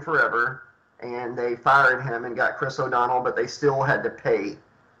Batman Forever, and they fired him and got Chris O'Donnell, but they still had to pay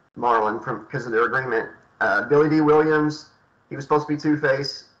Marlon because of their agreement. Billy D. Williams, he was supposed to be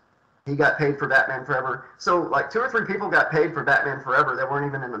Two-Face. He got paid for Batman Forever. So, like, 2 or 3 people got paid for Batman Forever that weren't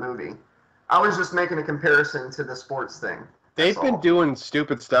even in the movie. I was just making a comparison to the sports thing. They've been doing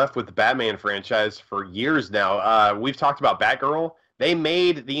stupid stuff with the Batman franchise for years now. We've talked about Batgirl. They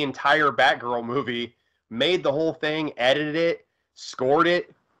made the entire Batgirl movie, made the whole thing, edited it, scored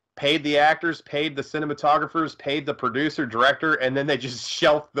it, paid the actors, paid the cinematographers, paid the producer, director, and then they just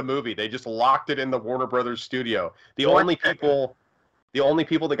shelved the movie. They just locked it in the Warner Brothers studio. The only people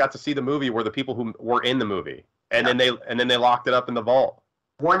that got to see the movie were the people who were in the movie, and then they locked it up in the vault.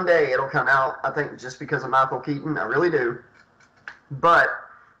 One day it'll come out. I think just because of Michael Keaton, I really do. But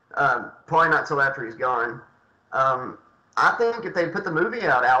probably not till after he's gone. I think if they put the movie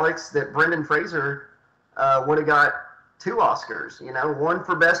out, Alex, that Brendan Fraser would have got 2 Oscars. You know, one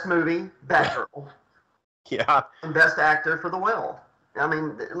for Best Movie, Batgirl. Yeah. And Best Actor for The Well. I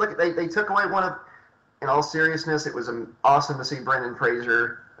mean, look, they took away one of. In all seriousness, it was awesome to see Brendan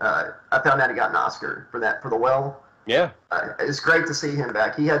Fraser. I found out he got an Oscar for that, for The Well. Yeah. It's great to see him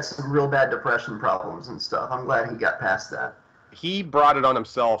back. He had some real bad depression problems and stuff. I'm glad he got past that. He brought it on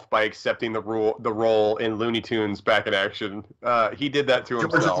himself by accepting the role in Looney Tunes Back in Action. He did that to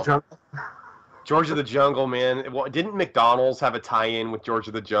himself. George of the Jungle, man. Well, didn't McDonald's have a tie-in with George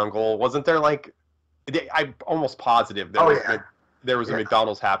of the Jungle? Wasn't there I'm almost positive there was a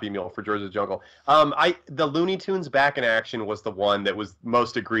McDonald's Happy Meal for George of the Jungle. The Looney Tunes Back in Action was the one that was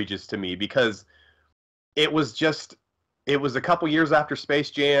most egregious to me because it was a couple years after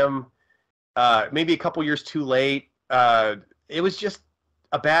Space Jam, maybe a couple years too late. It was just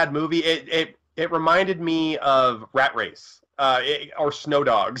a bad movie. It reminded me of Rat Race, or Snow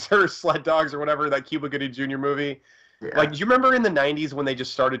Dogs, or Sled Dogs, or whatever, that Cuba Gooding Jr. movie. Yeah. Like, do you remember in the 90s when they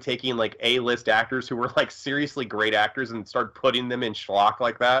just started taking, like, A-list actors who were, like, seriously great actors and started putting them in schlock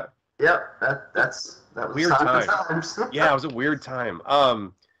like that? Yep, that was weird time. Yeah, it was a weird time.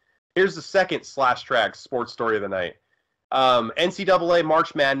 Here's the second Slash Trax sports story of the night. NCAA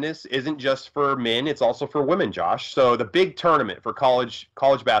March Madness isn't just for men; it's also for women, Josh. So the big tournament for college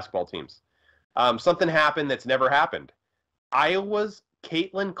basketball teams. Something happened that's never happened. Iowa's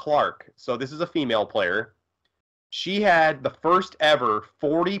Caitlin Clark. So this is a female player. She had the first ever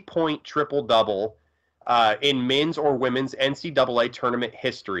 40-point triple-double in men's or women's NCAA tournament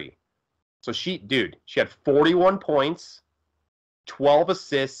history. So she had 41 points, 12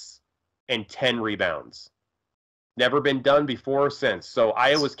 assists, and 10 rebounds. Never been done before or since. So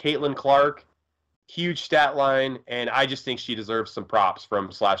Iowa's Caitlin Clark, huge stat line, and I just think she deserves some props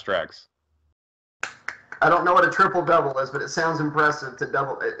from Slash Trax. I don't know what a triple-double is, but it sounds impressive to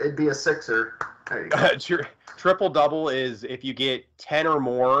double. It'd be a sixer. There you go. Triple-double is if you get 10 or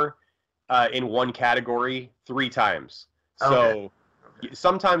more in one category 3 times. So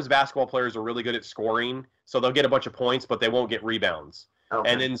sometimes basketball players are really good at scoring, so they'll get a bunch of points, but they won't get rebounds. Okay.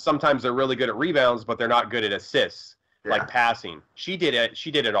 And then sometimes they're really good at rebounds, but they're not good at assists, like passing. She did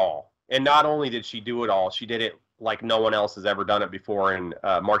it all. And not only did she do it all, she did it like no one else has ever done it before in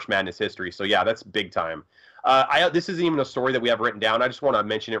March Madness history. So, yeah, that's big time. This isn't even a story that we have written down. I just want to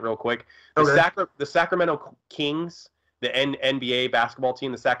mention it real quick. The Sacramento Kings, the NBA basketball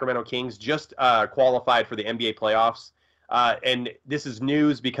team, the Sacramento Kings, just qualified for the NBA playoffs. And this is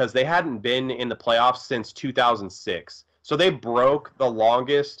news because they hadn't been in the playoffs since 2006. So they broke the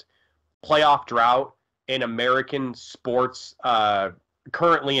longest playoff drought in American sports,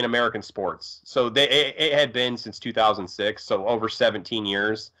 currently in American sports. So it had been since 2006, so over 17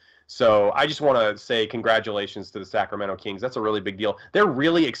 years. So I just want to say congratulations to the Sacramento Kings. That's a really big deal. They're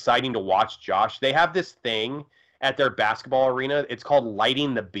really exciting to watch, Josh. They have this thing at their basketball arena. It's called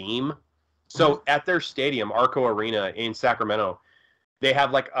Lighting the Beam. So at their stadium, Arco Arena in Sacramento, they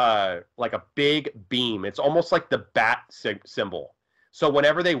have like a big beam. It's almost like the bat symbol. So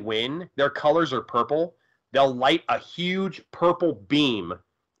whenever they win, their colors are purple. They'll light a huge purple beam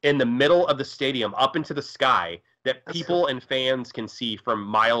in the middle of the stadium up into the sky that people and fans can see from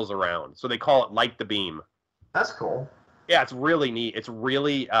miles around. So they call it Light the Beam. That's cool. Yeah, it's really neat. It's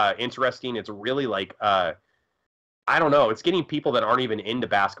really interesting. It's really like, I don't know. It's getting people that aren't even into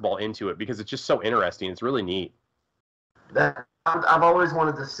basketball into it because it's just so interesting. It's really neat. I've always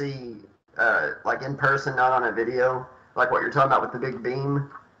wanted to see, like in person, not on a video, like what you're talking about with the big beam,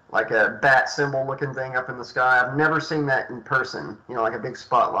 like a bat symbol looking thing up in the sky. I've never seen that in person, like a big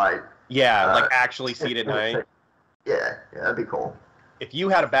spotlight. Yeah, like actually see it at night. Yeah, that'd be cool. If you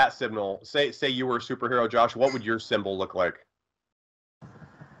had a bat symbol, say you were a superhero, Josh, what would your symbol look like?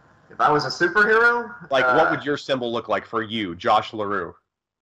 If I was a superhero? Like, what would your symbol look like for you, Josh LaRue?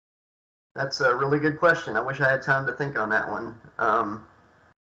 That's a really good question. I wish I had time to think on that one.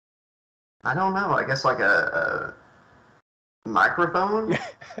 I don't know. I guess like a microphone?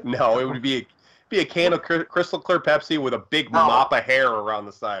 No, it would be a can of crystal clear Pepsi with a big mop of hair around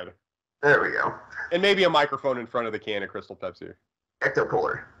the side. There we go. And maybe a microphone in front of the can of crystal Pepsi. Ecto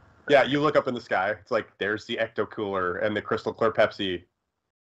Cooler. Yeah, you look up in the sky. It's like, there's the Ecto Cooler and the crystal clear Pepsi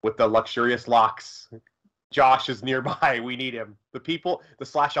with the luxurious locks. Josh is nearby. We need him. The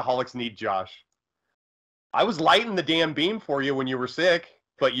Slashaholics need Josh. I was lighting the damn beam for you when you were sick,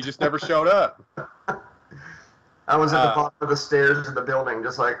 but you just never showed up. I was at the bottom of the stairs of the building,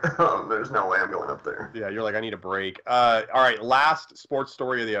 just like, oh, there's no way I'm going up there. Yeah, you're like, I need a break. All right, last sports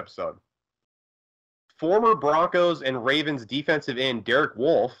story of the episode. Former Broncos and Ravens defensive end Derek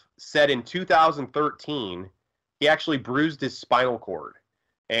Wolfe said in 2013 he actually bruised his spinal cord.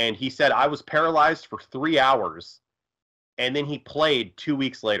 And he said, I was paralyzed for 3 hours, and then he played 2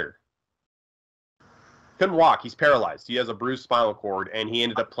 weeks later. Couldn't walk. He's paralyzed. He has a bruised spinal cord, and he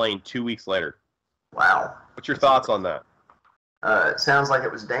ended up playing 2 weeks later. Wow. What's your thoughts on that? It sounds like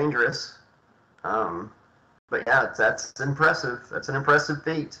it was dangerous. But yeah, that's impressive. That's an impressive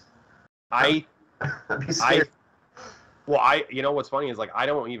feat. I'd be scared. You know what's funny is like I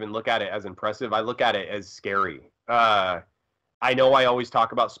don't even look at it as impressive. I look at it as scary. I know I always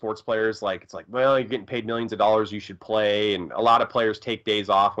talk about sports players like it's like, well, you're getting paid millions of dollars, you should play, and a lot of players take days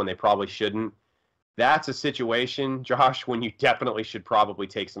off when they probably shouldn't. That's a situation, Josh, when you definitely should probably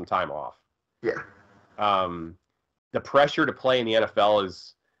take some time off. Yeah. The pressure to play in the NFL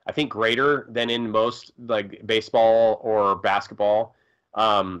is, I think, greater than in most like baseball or basketball.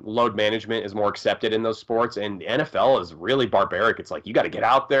 Load management is more accepted in those sports, and the NFL is really barbaric. It's like you got to get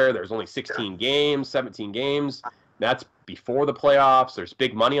out there. There's only 16 games, 17 games. That's before the playoffs. There's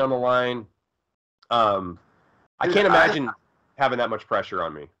big money on the line. I can't imagine having that much pressure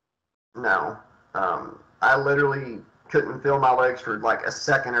on me. No. I literally couldn't feel my legs for like a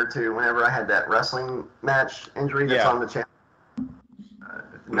second or two whenever I had that wrestling match injury that's on the channel.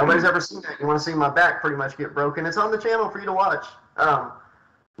 Nobody's ever seen that. You want to see my back pretty much get broken? It's on the channel for you to watch.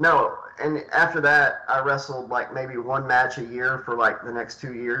 No, and after that, I wrestled like maybe one match a year for like the next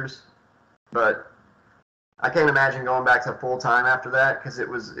 2 years. But I can't imagine going back to full time after that because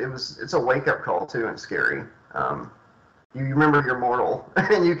it's a wake up call too and scary. You remember you're mortal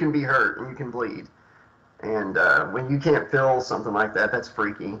and you can be hurt and you can bleed, and when you can't feel something like that, that's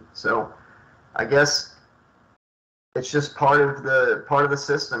freaky. So I guess it's just part of the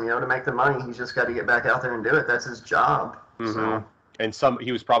system, to make the money. He's just got to get back out there and do it. That's his job. Mm-hmm. So. And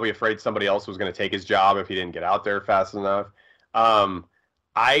he was probably afraid somebody else was going to take his job if he didn't get out there fast enough.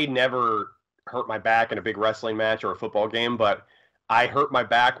 I never hurt my back in a big wrestling match or a football game, but I hurt my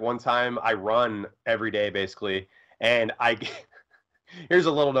back one time. I run every day basically, and here's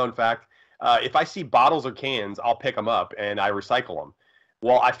a little known fact. If I see bottles or cans, I'll pick them up and I recycle them.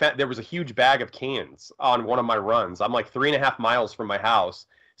 Well, I found there was a huge bag of cans on one of my runs. I'm like 3.5 miles from my house.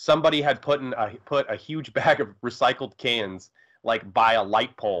 Somebody had put a huge bag of recycled cans like by a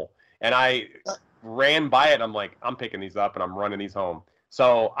light pole, and I ran by it. And I'm like, I'm picking these up and I'm running these home.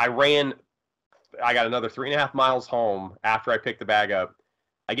 So I got another 3.5 miles home after I picked the bag up.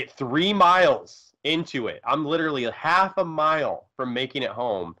 I get 3 miles into it. I'm literally half a mile from making it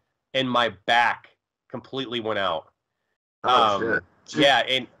home, and my back completely went out. Shit. Yeah,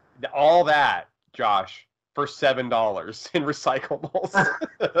 and all that, Josh, for $7 in recyclables.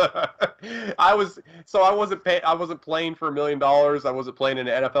 I wasn't playing for $1 million. I wasn't playing in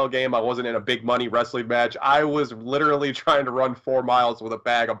an NFL game. I wasn't in a big money wrestling match. I was literally trying to run 4 miles with a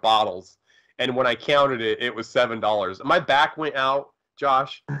bag of bottles. And when I counted it, it was $7. My back went out,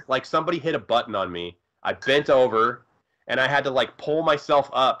 Josh, like somebody hit a button on me. I bent over, and I had to like pull myself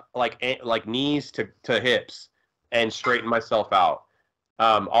up, like knees to hips, and straighten myself out.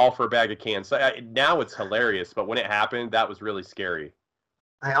 All for a bag of cans. So now it's hilarious, but when it happened, that was really scary.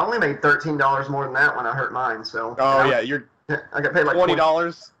 I only made $13 more than that when I hurt mine. So. Oh yeah, I got paid like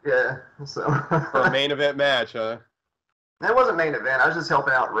 $20. Yeah. So. For a main event match, huh? That wasn't main event. I was just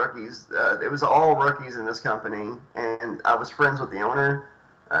helping out rookies. It was all rookies in this company, and I was friends with the owner.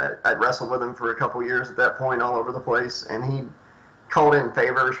 I'd wrestled with him for a couple years at that point, all over the place, and he called in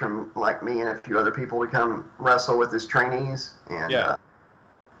favors from like me and a few other people to come wrestle with his trainees. And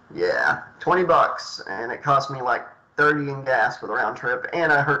yeah, $20, and it cost me like 30 in gas for the round trip, and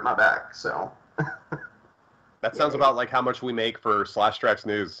I hurt my back. So that sounds about like how much we make for Slash Trax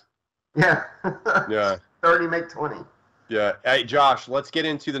News. Yeah. Yeah. 30 make 20. Yeah. Hey, Josh, let's get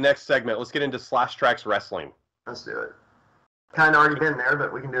into the next segment. Let's get into Slash Trax Wrestling. Let's do it. Kind of already been there,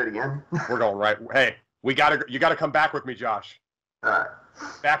 but we can do it again. We're going right. Hey, you gotta come back with me, Josh. All right.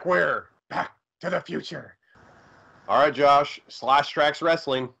 Back where? Back to the future. All right, Josh. Slash Trax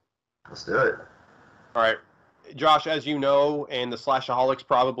Wrestling. Let's do it. All right. Josh, as you know, and the Slashaholics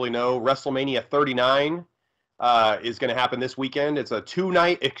probably know, WrestleMania 39 is going to happen this weekend. It's a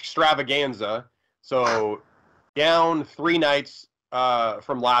 2-night extravaganza. So down 3 nights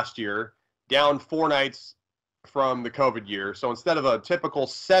from last year, down 4 nights from the COVID year. So instead of a typical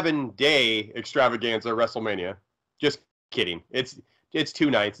 7-day extravaganza, WrestleMania, just kidding. It's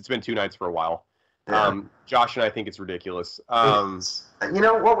 2 nights. It's been 2 nights for a while. Yeah. Josh and I think it's ridiculous. You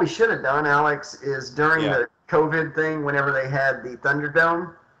know what we should have done, Alex, is during the COVID thing, whenever they had the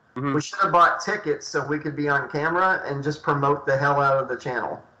Thunderdome, we should have bought tickets so we could be on camera and just promote the hell out of the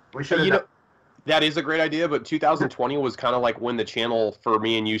channel. We should have done. That is a great idea, but 2020 was kind of like when the channel for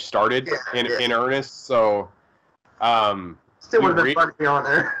me and you started in earnest. So still would have been fun to be on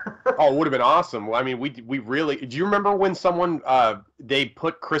there. Oh, it would have been awesome. I mean, we really. Do you remember when someone they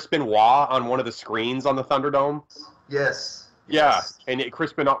put Chris Benoit on one of the screens on the Thunderdome? Yes. Yeah, Yes. and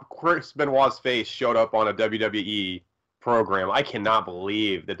Chris Benoit's face showed up on a WWE program. I cannot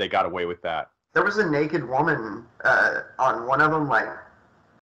believe that they got away with that. There was a naked woman on one of them,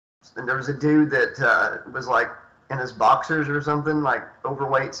 and there was a dude that was like in his boxers or something, like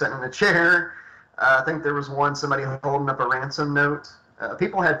overweight, sitting in a chair. I think there was somebody holding up a ransom note.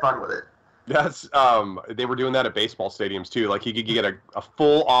 People had fun with it. That's they were doing that at baseball stadiums too. Like you could get a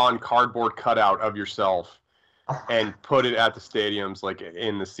full-on cardboard cutout of yourself and put it at the stadiums, like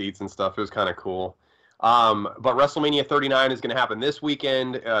in the seats and stuff. It was kind of cool. But WrestleMania 39 is going to happen this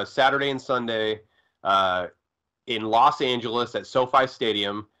weekend, Saturday and Sunday, in Los Angeles at SoFi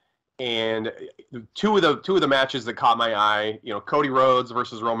Stadium. And two of the matches that caught my eye, Cody Rhodes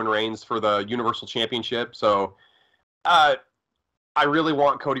versus Roman Reigns for the Universal Championship. So, I really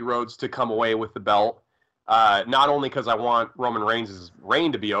want Cody Rhodes to come away with the belt. Not only because I want Roman Reigns'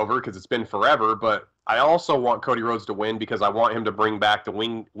 reign to be over, because it's been forever, but I also want Cody Rhodes to win because I want him to bring back the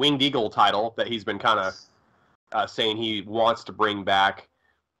Winged Eagle title that he's been kind of saying he wants to bring back.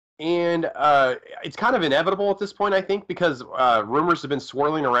 And it's kind of inevitable at this point, I think, because rumors have been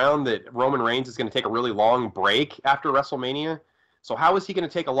swirling around that Roman Reigns is going to take a really long break after WrestleMania. So how is he going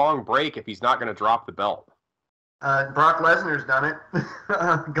to take a long break if he's not going to drop the belt? Brock Lesnar's done it.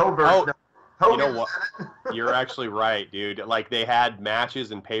 Goldberg's done it. You know what? You're actually right, dude. Like, they had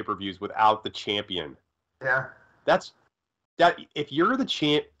matches and pay-per-views without the champion. Yeah. If you're the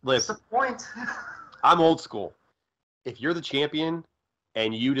champ, listen. What's the point? I'm old school. If you're the champion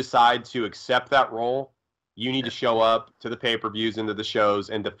and you decide to accept that role, you need to show up to the pay-per-views and to the shows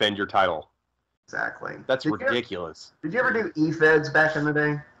and defend your title. Exactly. That's ridiculous. Did you ever do E-Feds back in the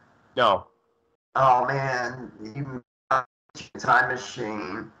day? No. Oh, man. Time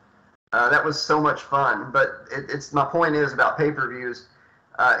Machine. That was so much fun. But my point is about pay-per-views.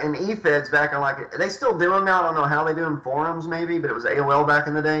 In E-Feds back on, like, they still do them now. I don't know how they do them, forums maybe, but it was AOL back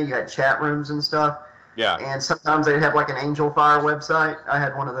in the day. You had chat rooms and stuff. Yeah. And sometimes they'd have like an Angel Fire website. I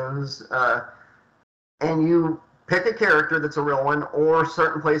had one of those. And you pick a character that's a real one, or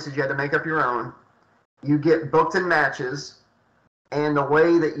certain places you had to make up your own. You get booked in matches, and the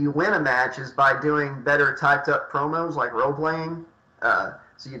way that you win a match is by doing better typed up promos, like role playing.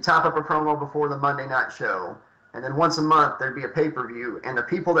 So you type up a promo before the Monday night show, and then once a month there'd be a pay-per-view, and the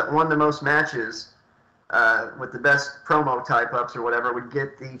people that won the most matches with the best promo type ups or whatever would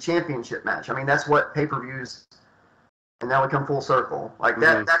get the championship match. I mean, that's what pay-per-views, and now we come full circle. Like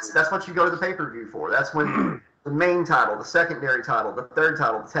that, that's what you go to the pay-per-view for. That's when the main title, the secondary title, the third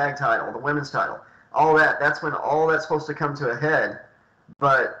title, the tag title, the women's title, all that. That's when all that's supposed to come to a head.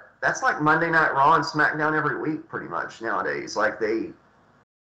 But that's like Monday Night Raw and SmackDown every week, pretty much nowadays. Like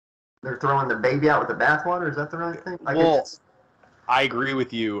they're throwing the baby out with the bathwater. Is that the right thing? Like I agree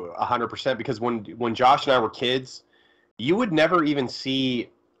with you 100% because when Josh and I were kids, you would never even see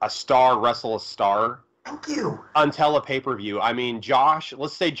a star wrestle a star. Thank you. Until a pay-per-view. I mean, Josh,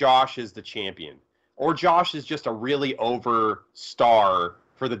 let's say Josh is the champion, or Josh is just a really over star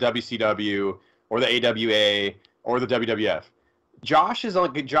for the WCW or the AWA or the WWF. Josh is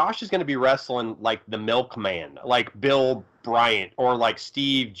going to be wrestling like the Milkman, like Bill Bryant or like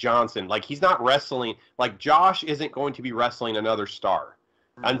Steve Johnson. Like, he's not wrestling, like Josh isn't going to be wrestling another star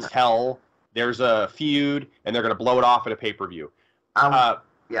until there's a feud and they're going to blow it off at a pay-per-view.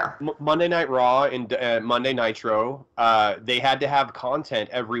 Yeah. Monday Night Raw and Monday Nitro, they had to have content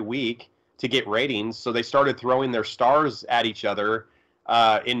every week to get ratings, so they started throwing their stars at each other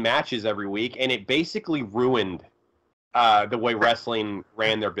in matches every week, and it basically ruined the way wrestling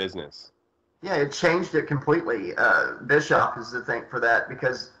ran their business. Yeah, it changed it completely. Bischoff is the thing for that,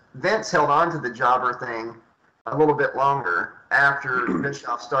 because Vince held on to the jobber thing a little bit longer after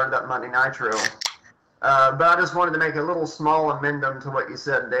Bischoff started up Monday Nitro. But I just wanted to make a little small amendment to what you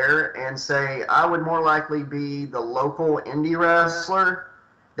said there and say I would more likely be the local indie wrestler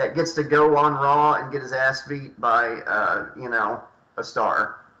that gets to go on Raw and get his ass beat by, a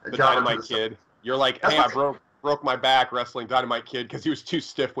star. The Dynamite Kid. You're like, hey, I broke my back wrestling Dynamite Kid because he was too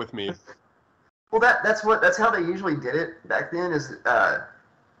stiff with me. Well, that's how they usually did it back then. Is I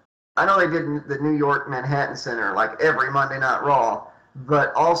know they did the New York Manhattan Center like every Monday Night Raw.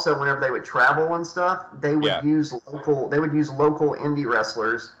 But also, whenever they would travel and stuff, they would use local indie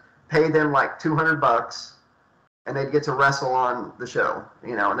wrestlers, pay them like $200, and they'd get to wrestle on the show.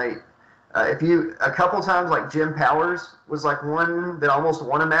 And they, a couple times, like Jim Powers was like one that almost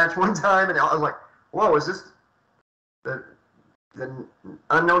won a match one time, and I was like, whoa, is this the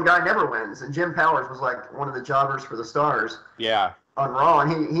unknown guy never wins? And Jim Powers was like one of the jobbers for the Stars. Yeah. On Raw,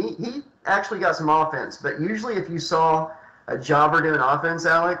 and he actually got some offense, but usually if you saw a jobber doing offense,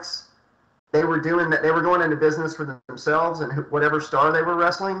 Alex, they were doing that. They were going into business for themselves, and whatever star they were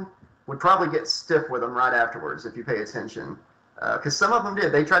wrestling would probably get stiff with them right afterwards if you pay attention. Because some of them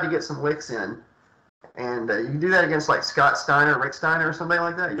did. They tried to get some licks in, and you do that against like Scott Steiner, Rick Steiner, or somebody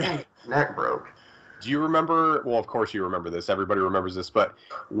like that. Your neck broke. Do you remember? Well, of course you remember this. Everybody remembers this. But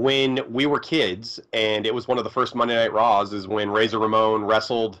when we were kids, and it was one of the first Monday Night Raws, is when Razor Ramon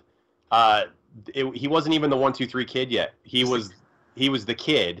wrestled. He wasn't even the 1, 2, 3 Kid yet. He was the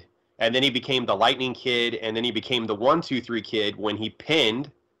Kid, and then he became the Lightning Kid, and then he became the 1, 2, 3 Kid when he pinned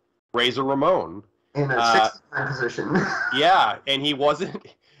Razor Ramon in a 69 position. Yeah, and he wasn't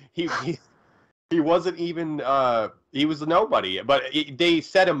even he was a nobody. But they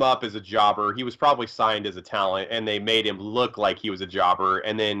set him up as a jobber. He was probably signed as a talent, and they made him look like he was a jobber.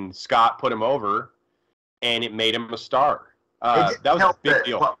 And then Scott put him over, and it made him a star. That was a big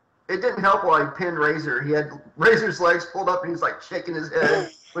deal. Well, it didn't help while he pinned Razor. He had Razor's legs pulled up, and he's like shaking his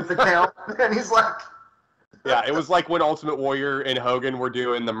head with the count, and he's like... Yeah, it was like when Ultimate Warrior and Hogan were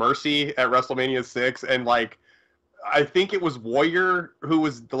doing the Mercy at WrestleMania 6, and like I think it was Warrior who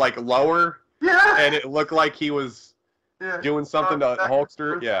was like lower, Yeah. and it looked like he was doing something to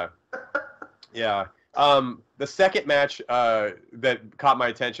Hulkster. Yeah, yeah. The second match that caught my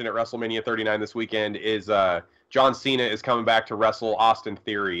attention at WrestleMania 39 this weekend is John Cena is coming back to wrestle Austin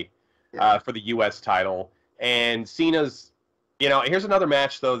Theory for the U.S. title, and Cena's. You know, here's another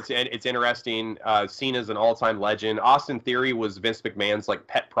match though. It's interesting. Cena's an all-time legend. Austin Theory was Vince McMahon's like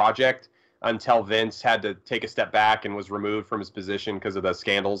pet project until Vince had to take a step back and was removed from his position because of the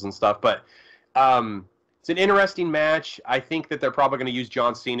scandals and stuff. But it's an interesting match. I think that they're probably going to use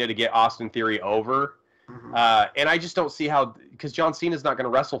John Cena to get Austin Theory over. And I just don't see how, because John Cena's not going to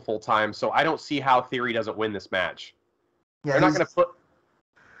wrestle full time, so I don't see how Theory doesn't win this match. Yeah, they're not going to put.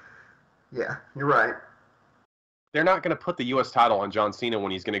 Yeah, you're right. They're not going to put the U.S. title on John Cena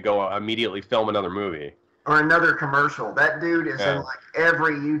when he's going to go immediately film another movie. Or another commercial. That dude is in like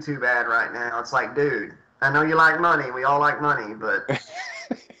every YouTube ad right now. It's like, dude, I know you like money. We all like money, but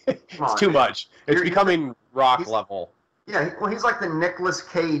it's too much. It's becoming rock level. Yeah, well, he's like the Nicolas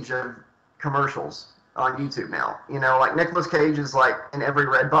Cage of commercials on YouTube now. You know, like Nicolas Cage is like in every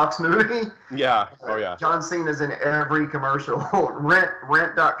Redbox movie. Yeah. Oh yeah. John Cena's in every commercial.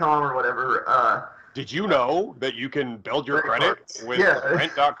 Rent.com or whatever. Did you know that you can build your credit with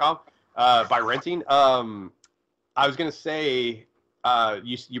rent.com by renting? I was going to say,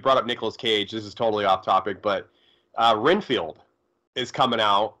 you brought up Nicolas Cage. This is totally off topic, but Renfield is coming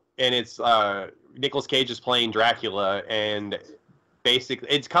out, and it's Nicolas Cage is playing Dracula, and basically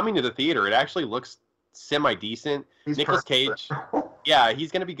it's coming to the theater. It actually looks semi-decent. Nicolas Cage, yeah,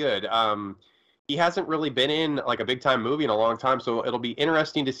 he's going to be good. He hasn't really been in like a big time movie in a long time, so it'll be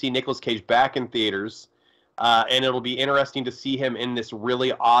interesting to see Nicolas Cage back in theaters, and it'll be interesting to see him in this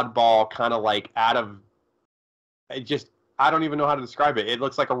really oddball kind of like I don't even know how to describe it. It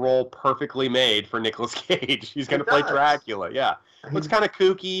looks like a role perfectly made for Nicolas Cage. He's going to play Dracula, yeah. It's kind of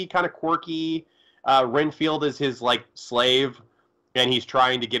kooky, kind of quirky. Renfield is his like slave, and he's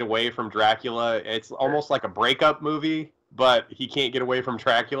trying to get away from Dracula. It's almost like a breakup movie, but he can't get away from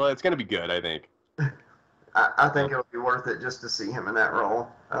Dracula. It's going to be good, I think. I think it'll be worth it just to see him in that role.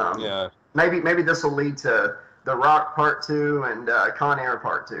 Yeah. Maybe this will lead to The Rock Part 2 and Con Air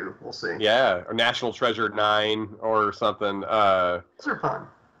Part 2. We'll see. Yeah, or National Treasure 9 or something. Those are fun.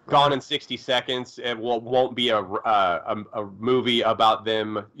 Gone in 60 Seconds. It won't be a movie about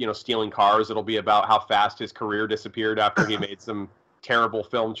them, stealing cars. It'll be about how fast his career disappeared after he made some terrible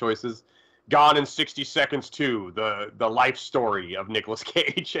film choices. Gone in 60 Seconds 2, the life story of Nicolas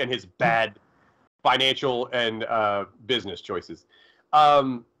Cage and his bad financial and business choices.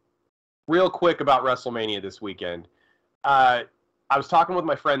 Real quick about WrestleMania this weekend. I was talking with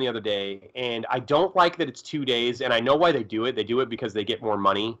my friend the other day, and I don't like that it's 2 days, and I know why they do it. They do it because they get more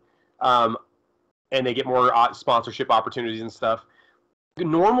money, and they get more sponsorship opportunities and stuff.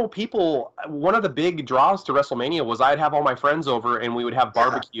 Normal people, one of the big draws to WrestleMania was I'd have all my friends over, and we would have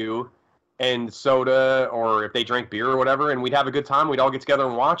barbecue and soda, or if they drank beer or whatever, and we'd have a good time. We'd all get together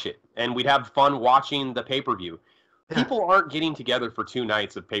and watch it, and we'd have fun watching the pay-per-view. People aren't getting together for 2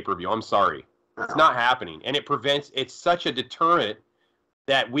 nights of pay-per-view. I'm sorry. It's not happening. And it's such a deterrent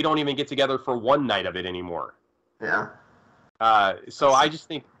that we don't even get together for 1 night of it anymore. Yeah. So I just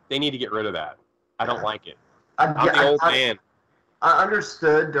think they need to get rid of that. I don't like it. I'm the old man. I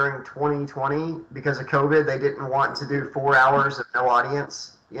understood during 2020, because of COVID, they didn't want to do 4 hours of no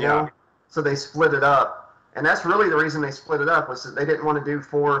audience, you know? So they split it up. And that's really the reason they split it up, was that they didn't want to do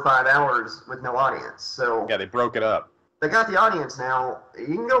 4 or 5 hours with no audience. So yeah, they broke it up. They got the audience now. You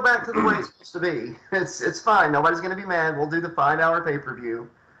can go back to the way it's supposed to be. It's fine. Nobody's going to be mad. We'll do the 5-hour pay-per-view,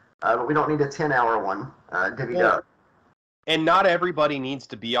 but we don't need a 10-hour one divvied up. And not everybody needs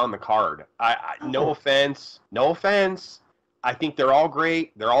to be on the card. No offense. I think they're all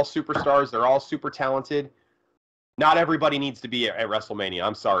great. They're all superstars. They're all super talented. Not everybody needs to be at WrestleMania.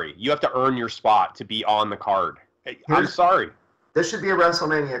 I'm sorry. You have to earn your spot to be on the card. I'm sorry. This should be a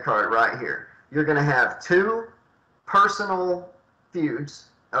WrestleMania card right here. You're going to have 2 personal feuds,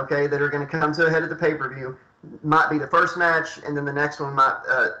 okay, that are going to come to a head of the pay-per-view. Might be the first match, and then the next one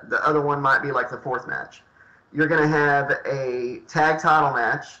the other one might be like the 4th match. You're going to have a tag title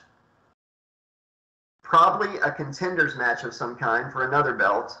match, probably a contenders match of some kind for another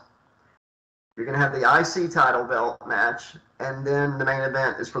belt. You're going to have the IC title belt match, and then the main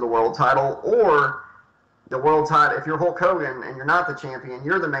event is for the world title, or the world title. If you're Hulk Hogan and you're not the champion,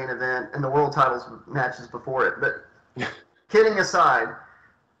 you're the main event, and the world titles matches before it. But kidding aside,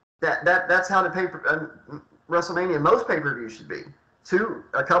 that's how the WrestleMania, most pay-per-views should be.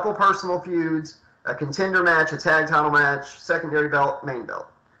 A couple personal feuds, a contender match, a tag title match, secondary belt, main belt.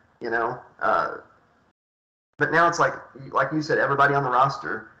 But now it's like you said, everybody on the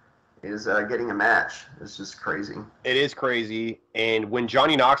roster is getting a match. It's just crazy. It is crazy. And when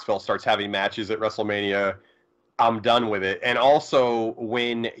Johnny Knoxville starts having matches at WrestleMania, I'm done with it. And also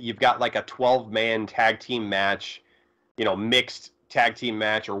when you've got like a 12-man tag team match, mixed tag team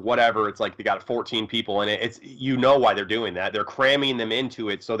match or whatever, it's like they got 14 people in it. It's why they're doing that. They're cramming them into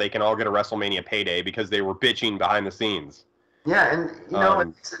it so they can all get a WrestleMania payday because they were bitching behind the scenes. Yeah, and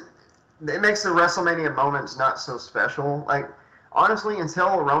it makes the WrestleMania moments not so special. Like, honestly,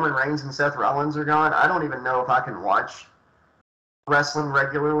 until Roman Reigns and Seth Rollins are gone, I don't even know if I can watch wrestling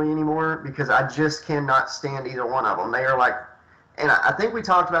regularly anymore because I just cannot stand either one of them. They are like, and I think we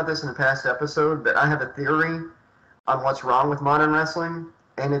talked about this in a past episode, but I have a theory on what's wrong with modern wrestling,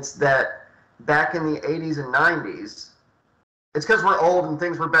 and it's that back in the 80s and 90s, it's because we're old and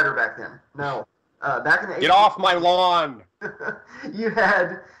things were better back then. No. Back in the 80s, get off my lawn! you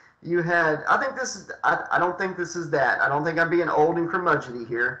had I don't think this is that. I don't think I'm being old and curmudgeony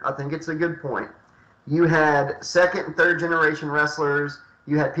here. I think it's a good point. You had second and third generation wrestlers.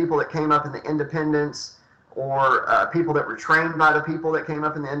 You had people that came up in the independents or people that were trained by the people that came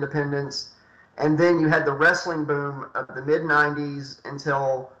up in the independents. And then you had the wrestling boom of the mid-90s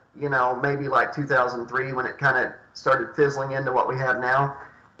until, maybe like 2003 when it kind of started fizzling into what we have now.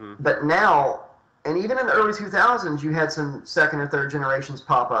 But now, and even in the early 2000s, you had some second or third generations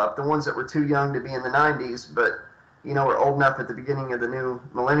pop up, the ones that were too young to be in the 90s, but, were old enough at the beginning of the new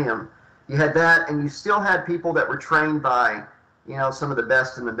millennium. You had that, and you still had people that were trained by, some of the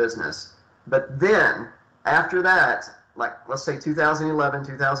best in the business. But then, after that, like, let's say 2011,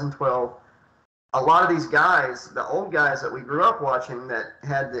 2012, a lot of these guys, the old guys that we grew up watching that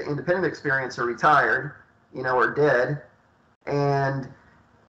had the independent experience are retired, or dead, and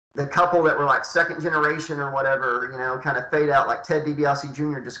the couple that were like second generation or whatever, kind of fade out, like Ted DiBiase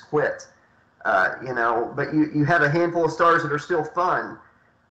Jr. just quit, but you have a handful of stars that are still fun,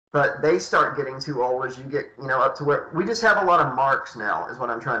 but they start getting too old as you get, up to where we just have a lot of marks now is what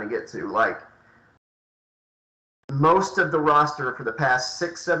I'm trying to get to. Like, most of the roster for the past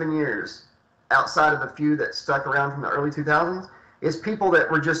 6-7 years, outside of the few that stuck around from the early 2000s, is people that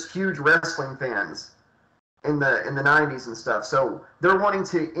were just huge wrestling fans in the 90s and stuff. So they're wanting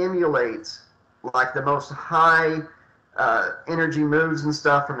to emulate like the most high energy moves and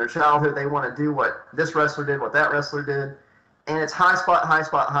stuff from their childhood. They want to do what this wrestler did, what that wrestler did, and it's high spot, high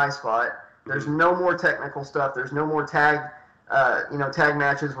spot, high spot. There's no more technical stuff. There's no more tag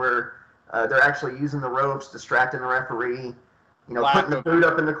matches where they're actually using the ropes, distracting the referee, putting the boot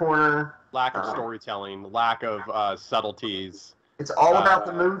up in the corner. Lack of storytelling, lack of subtleties. It's all about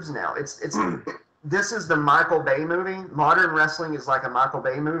the moves now. It's this is the Michael Bay movie. Modern wrestling is like a Michael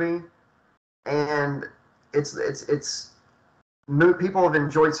Bay movie, and people have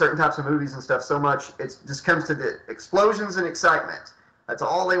enjoyed certain types of movies and stuff so much. It just comes to the explosions and excitement. That's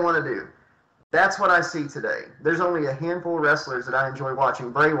all they want to do. That's what I see today. There's only a handful of wrestlers that I enjoy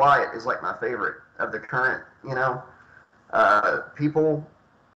watching. Bray Wyatt is like my favorite of the current, people.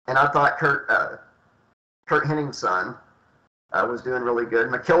 And I thought Kurt Hennig's son was doing really good.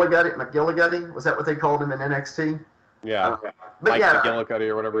 McGillicuddy, was that what they called him in NXT? Yeah, but Mike McGillicuddy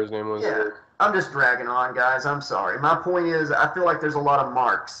or whatever his name was. Yeah, I'm just dragging on, guys. I'm sorry. My point is, I feel like there's a lot of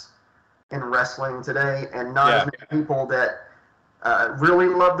marks in wrestling today, and not as many people that really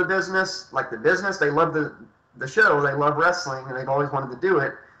love the business. Like the business, they love the show, they love wrestling, and they've always wanted to do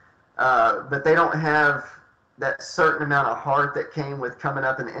it, but they don't have that certain amount of heart that came with coming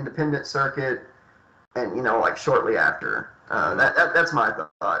up in the independent circuit and, like shortly after. That's my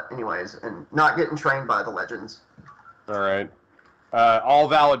thought anyways, and not getting trained by the legends. All right. All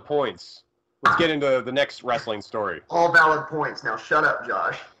valid points. Let's get into the next wrestling story. All valid points. Now shut up,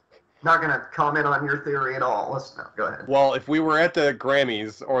 Josh. Not going to comment on your theory at all. Go ahead. Well, if we were at the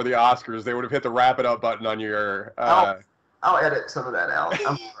Grammys or the Oscars, they would have hit the wrap it up button on your... I'll edit some of that out.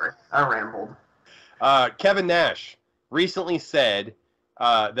 I'm sorry. I rambled. Kevin Nash recently said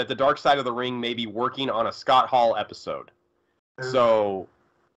that the Dark Side of the Ring may be working on a Scott Hall episode. Ooh. So,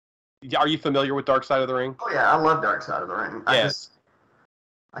 are you familiar with Dark Side of the Ring? Oh, yeah. I love Dark Side of the Ring. Yes.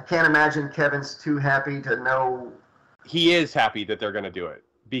 I can't imagine Kevin's too happy to know... He is happy that they're going to do it.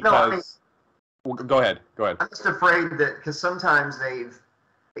 Because... Well, go ahead. I'm just afraid that... Because sometimes they've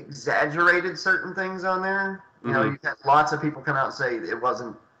exaggerated certain things on there. You know, you've had lots of people come out and say it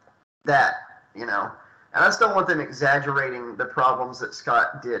wasn't that, And I just don't want them exaggerating the problems that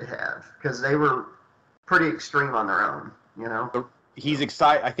Scott did have. Because they were pretty extreme on their own, He's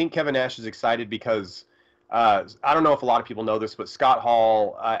excited. I think Kevin Nash is excited because... I don't know if a lot of people know this, but Scott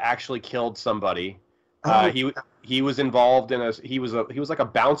Hall actually killed somebody. He was involved in he was like a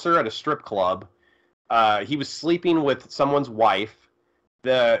bouncer at a strip club, He was sleeping with someone's wife.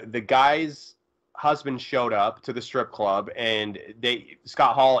 The guy's husband showed up to the strip club, and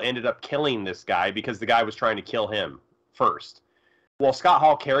Scott Hall ended up killing this guy because the guy was trying to kill him first. Well, Scott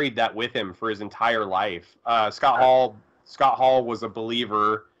Hall carried that with him for his entire life. Scott Hall was a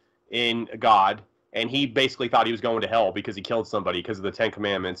believer in God, and he basically thought he was going to hell because he killed somebody because of the Ten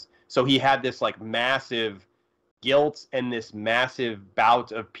Commandments. So he had this like massive guilt and this massive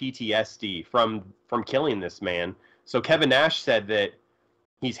bout of PTSD from killing this man. So Kevin Nash said that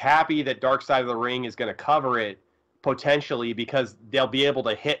he's happy that Dark Side of the Ring is going to cover it potentially because they'll be able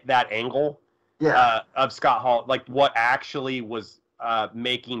to hit that angle of Scott Hall, like what actually was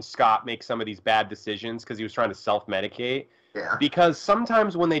making Scott make some of these bad decisions because he was trying to self-medicate. Yeah. Because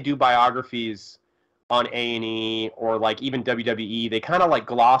sometimes when they do biographies on A&E or like even WWE, they kind of like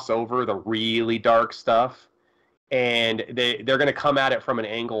gloss over the really dark stuff, and they're going to come at it from an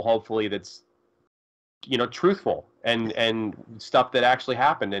angle hopefully that's, you know, truthful and stuff that actually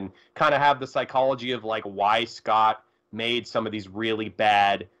happened, and kind of have the psychology of like why Scott made some of these really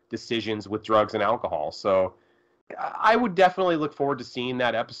bad decisions with drugs and alcohol. So I would definitely look forward to seeing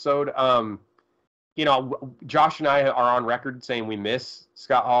that episode. You know, Josh and I are on record saying we miss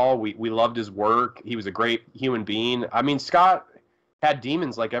Scott Hall. We loved his work. He was a great human being. I mean, Scott had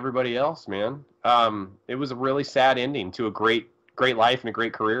demons like everybody else, man. It was a really sad ending to a great life and a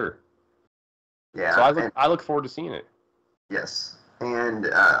great career. Yeah. So I look forward to seeing it. Yes. And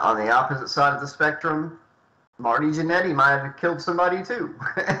on the opposite side of the spectrum, Marty Jannetty might have killed somebody too,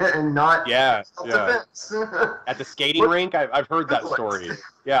 and not self-defense. At the skating rink, I've heard that story.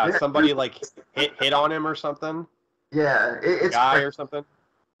 Yeah, somebody like hit on him or something. Yeah, it's guy or something.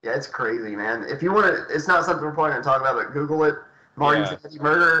 Yeah, it's crazy, man. If you want to, it's not something we're probably going to talk about, but Google it. Marty Jannetty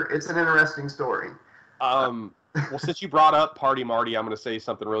murder. It's an interesting story. Well, since you brought up Party Marty, I'm going to say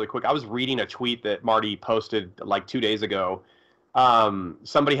something really quick. I was reading a tweet that Marty posted like 2 days ago.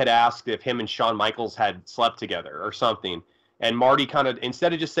 Somebody had asked if him and Shawn Michaels had slept together or something. And Marty kind of,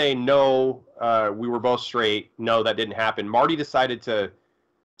 instead of just saying, no, we were both straight, no, that didn't happen, Marty decided to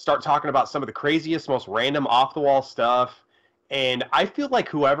start talking about some of the craziest, most random off-the-wall stuff. And I feel like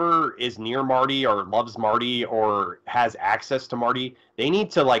whoever is near Marty or loves Marty or has access to Marty, they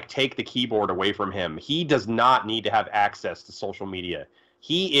need to like take the keyboard away from him. He does not need to have access to social media.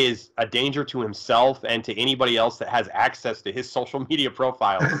 He is a danger to himself and to anybody else that has access to his social media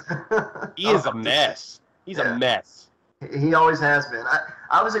profiles. He is a mess. He's a mess. He always has been.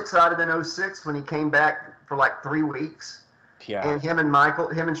 I was excited in 2006 when he came back for like 3 weeks. Yeah. And him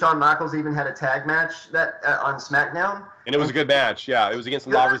and Shawn Michaels even had a tag match that on SmackDown. And it was a good match. Yeah, it was against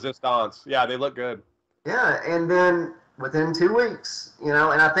La Resistance. Yeah, they look good. Yeah, and then within 2 weeks, you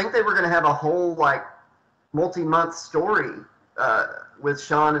know, and I think they were going to have a whole like multi-month story with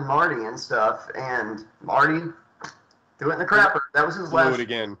Shawn and Marty and stuff, and Marty threw it in the crapper. That was his last. Blew it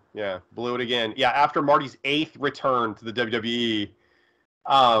again. Yeah, blew it again. Yeah, after Marty's 8th return to the WWE.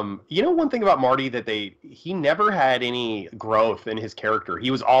 You know, one thing about Marty that he never had any growth in his character. He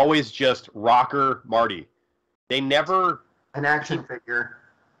was always just rocker Marty. They never an action figure.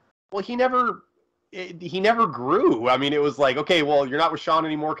 Well, he never grew. I mean, it was like, okay, well, you're not with Shawn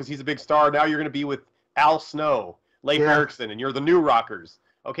anymore because he's a big star. Now you're going to be with Al Snow, Leif Erikson, and you're the new Rockers.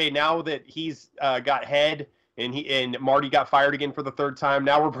 Okay, now that he's got head and Marty got fired again for the 3rd time,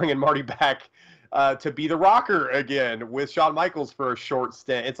 now we're bringing Marty back to be the Rocker again with Shawn Michaels for a short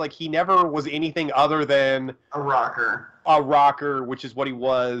stint. It's like he never was anything other than a rocker. A rocker, which is what he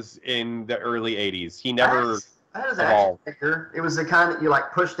was in the early 80s. He never that is action figure. It was the kind that you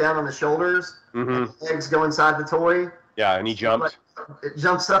like push down on the shoulders, and the legs go inside the toy. Yeah, and he jumped. It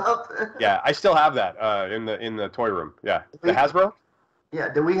jumps up. Yeah, I still have that in the toy room. Yeah, the Hasbro. Yeah,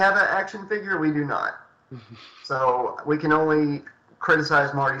 do we have an action figure? We do not. So we can only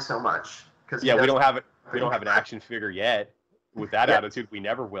criticize Marty so much. Yeah, we don't have it. We don't have an action figure yet. With that attitude, we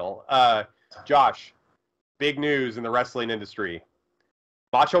never will. Josh, big news in the wrestling industry.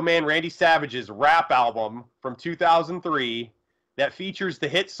 Macho Man Randy Savage's rap album from 2003 that features the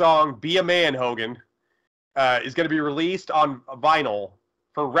hit song "Be a Man, Hogan" is going to be released on vinyl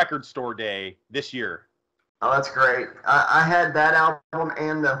for Record Store Day this year. Oh, that's great. I had that album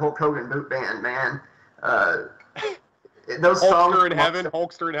and the Hulk Hogan boot band, man. Those Hulkster in Heaven.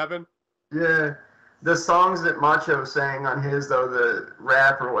 Hulkster in Heaven. Yeah, the songs that Macho sang on his, though, the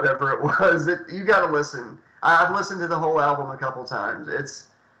rap or whatever it was, you got to listen. I've listened to the whole album a couple times. It's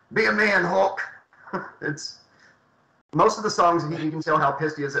 "Be a Man, Hulk." It's most of the songs you can tell how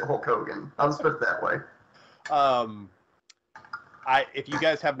pissed he is at Hulk Hogan. I'll just put it that way. If you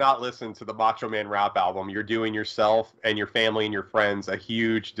guys have not listened to the Macho Man rap album, you're doing yourself and your family and your friends a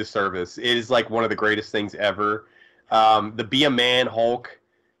huge disservice. It is like one of the greatest things ever. The Be a Man Hulk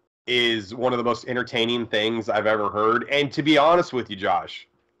is one of the most entertaining things I've ever heard. And to be honest with you, Josh,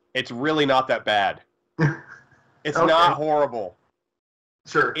 it's really not that bad. It's Okay. not horrible.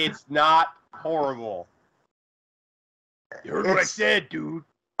 Sure. It's not horrible. You heard what I said, dude.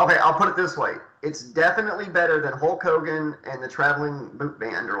 Okay, I'll put it this way. It's definitely better than Hulk Hogan and the Traveling Boot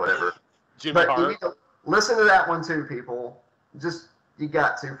Band or whatever. Jimmy But you Hart. need to listen to that one too, people. Just, you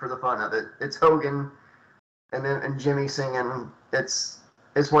got to for the fun of it. It's Hogan and Jimmy singing. It's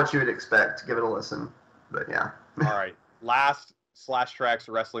what you would expect. Give it a listen. But yeah. All right. Last Slash Trax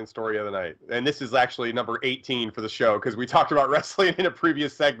wrestling story of the night. And this is actually number 18 for the show because we talked about wrestling in a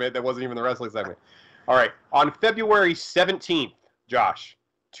previous segment that wasn't even the wrestling segment. All right. On February 17th, Josh,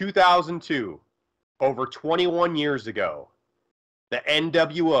 2002, over 21 years ago, the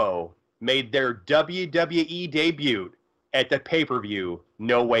NWO made their WWE debut at the pay-per-view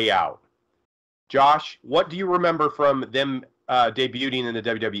No Way Out. Josh, what do you remember from them debuting in the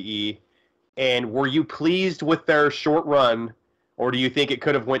WWE? And were you pleased with their short run, or do you think it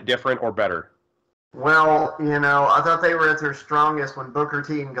could have went different or better? Well, I thought they were at their strongest when Booker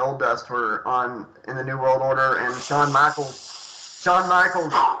T and Goldust were on in the New World Order, and Shawn Michaels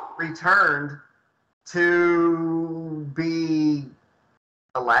returned to be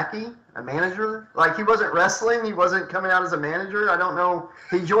a lackey, a manager. Like, he wasn't wrestling, he wasn't coming out as a manager. I don't know.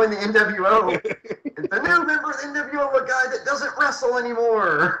 He joined the NWO. The new member of the NWO, a guy that doesn't wrestle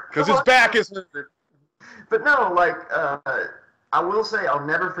anymore. Because his back is hurt. But no, I will say I'll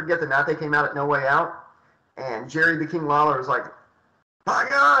never forget the night they came out at No Way Out, and Jerry the King Lawler was like, by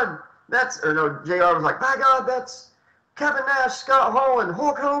God, JR was like, by God, that's Kevin Nash, Scott Hall, and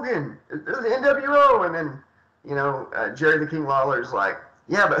Hulk Hogan. They're the NWO. And then, Jerry the King Lawler's like,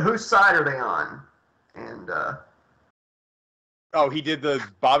 yeah, but whose side are they on? And, oh, he did the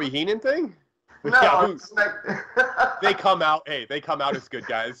Bobby Heenan thing? no, Yeah, it's like, they come out as good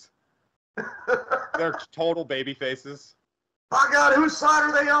guys. They're total baby faces. by God, whose side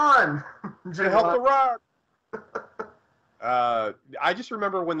are they on? To help the Rock. I just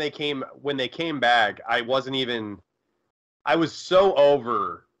remember when they came back, I was so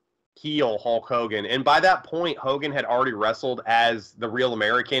over heel Hulk Hogan, and by that point Hogan had already wrestled as the Real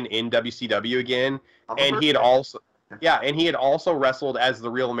American in WCW again, and he had also wrestled as the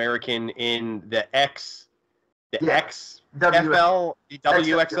Real American in the XFL,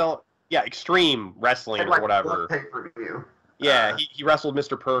 WXL, Extreme Wrestling or whatever. Pay-per-view. Yeah, he wrestled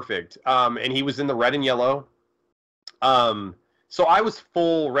Mr. Perfect, and he was in the red and yellow. So I was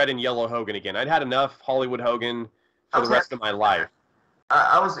full red and yellow Hogan again. I'd had enough Hollywood Hogan for the rest of my life.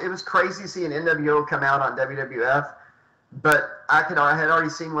 It was crazy seeing NWO come out on WWF, but I had already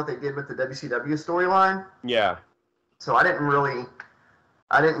seen what they did with the WCW storyline. Yeah. So I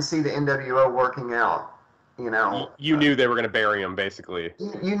didn't see the NWO working out. You knew they were going to bury him, basically.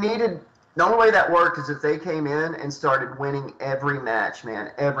 You needed. The only way that worked is if they came in and started winning every match,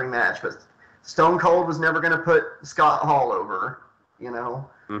 man, every match. But Stone Cold was never going to put Scott Hall over,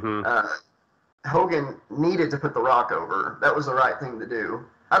 Mm-hmm. Hogan needed to put The Rock over. That was the right thing to do.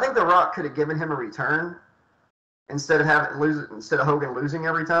 I think The Rock could have given him a return instead of Hogan losing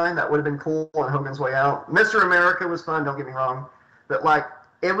every time. That would have been cool on Hogan's way out. Mr. America was fun, don't get me wrong. But,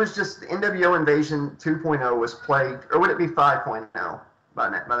 it was just NWO Invasion 2.0 was played, or would it be 5.0 by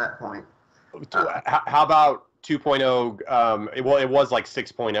that point? How about 2.0? It was like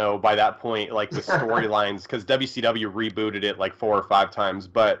 6.0 by that point, like the storylines, because WCW rebooted it like 4 or 5 times.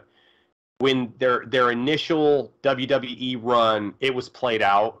 But when their initial WWE run, it was played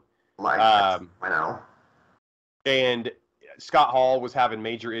out. I know. And Scott Hall was having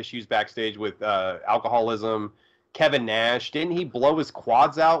major issues backstage with alcoholism. Kevin Nash, didn't he blow his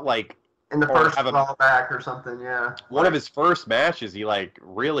quads out in the first back or something? Yeah. One of his first matches, he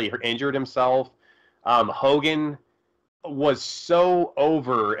really injured himself. Hogan was so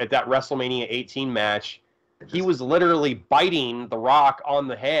over at that WrestleMania 18 match. He was literally biting The Rock on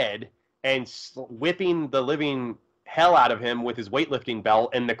the head and whipping the living hell out of him with his weightlifting belt,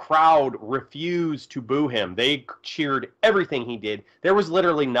 and the crowd refused to boo him. They cheered everything he did. There was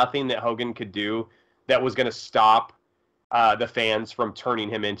literally nothing that Hogan could do that was going to stop the fans from turning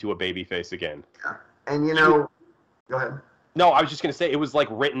him into a babyface again. Yeah. And, go ahead. No, I was just going to say, it was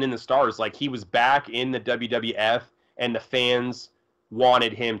written in the stars. He was back in the WWF, and the fans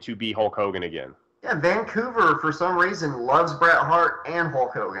wanted him to be Hulk Hogan again. Yeah, Vancouver, for some reason, loves Bret Hart and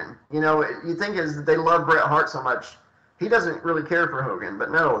Hulk Hogan. You think is they love Bret Hart so much, he doesn't really care for Hogan.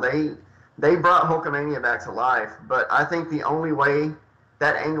 But no, they brought Hulkamania back to life, but I think the only way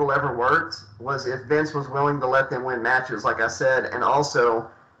that angle ever worked was if Vince was willing to let them win matches, like I said, and also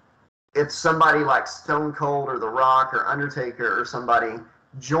if somebody like Stone Cold or The Rock or Undertaker or somebody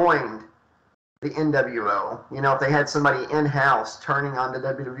joined the NWO. You know, if they had somebody in-house turning on the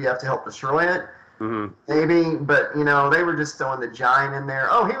WWF to help destroy it, maybe. But, you know, they were just throwing the Giant in there.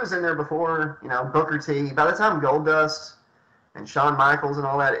 Oh, he was in there before, you know, Booker T. By the time Goldust and Shawn Michaels and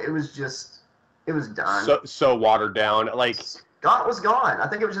all that, it was done. So watered down. Like, Scott was gone. I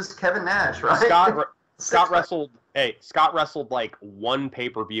think it was just Kevin Nash, right? Scott wrestled. Hey, Scott wrestled like one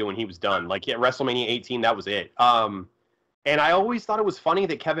pay-per-view and he was done. Like, yeah, WrestleMania 18, that was it. And I always thought it was funny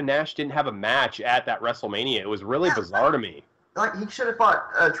that Kevin Nash didn't have a match at that WrestleMania. It was really bizarre to me. Like, he should have fought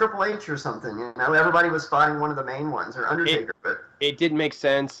Triple H or something. You know, everybody was fighting one of the main ones, or Undertaker. But it didn't make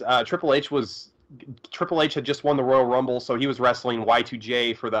sense. Triple H had just won the Royal Rumble, so he was wrestling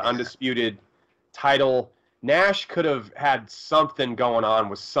Y2J for the undisputed title. Nash could have had something going on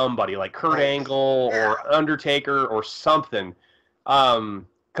with somebody, like Kurt Angle or Undertaker or something.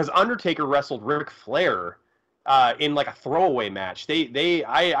 Because Undertaker wrestled Ric Flair in like a throwaway match.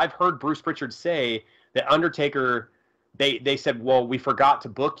 I've heard Bruce Pritchard say that Undertaker, they said, well, we forgot to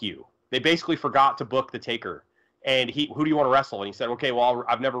book you. They basically forgot to book the Taker. And who do you want to wrestle? And he said, okay, well,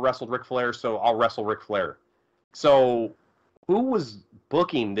 I've never wrestled Ric Flair, so I'll wrestle Ric Flair. So who was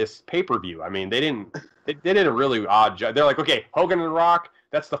booking this pay-per-view? I mean, they did a really odd job. They're like, okay, Hogan and Rock,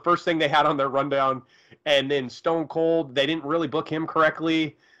 that's the first thing they had on their rundown. And then Stone Cold, they didn't really book him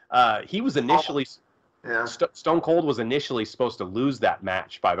correctly. He was initially... Yeah. Stone Cold was initially supposed to lose that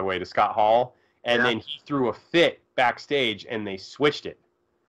match, by the way, to Scott Hall, and then he threw a fit backstage, and they switched it.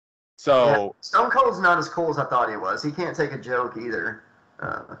 So Stone Cold's not as cool as I thought he was. He can't take a joke either.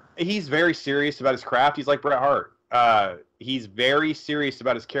 He's very serious about his craft. He's like Bret Hart. He's very serious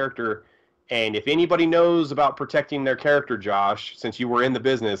about his character, and if anybody knows about protecting their character, Josh, since you were in the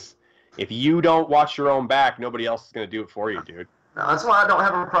business, if you don't watch your own back, nobody else is going to do it for you, dude. No, that's why I don't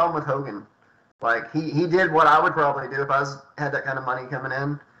have a problem with Hogan. Like, he did what I would probably do if I had that kind of money coming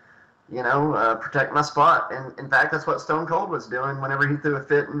in, you know, protect my spot. And, in fact, that's what Stone Cold was doing whenever he threw a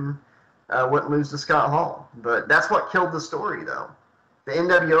fit and wouldn't lose to Scott Hall. But that's what killed the story, though. The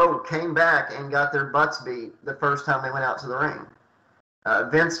NWO came back and got their butts beat the first time they went out to the ring.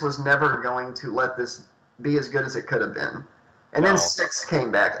 Vince was never going to let this be as good as it could have been. And then Syxx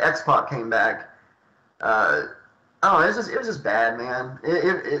came back. X-Pac came back. It was just bad, man.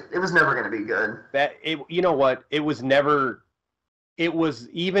 It was never going to be good. You know what? It was never. It was,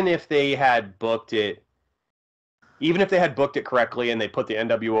 even if they had booked it correctly and they put the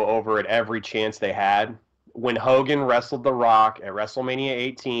NWO over at every chance they had. When Hogan wrestled The Rock at WrestleMania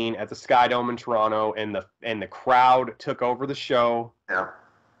 18 at the Sky Dome in Toronto, and the crowd took over the show,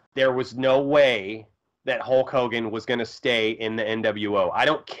 there was no way that Hulk Hogan was going to stay in the NWO. I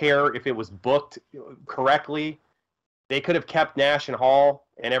don't care if it was booked correctly. They could have kept Nash and Hall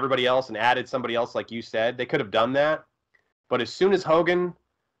and everybody else and added somebody else, like you said. They could have done that. But as soon as Hogan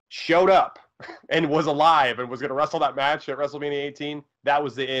showed up and was alive and was going to wrestle that match at WrestleMania 18, that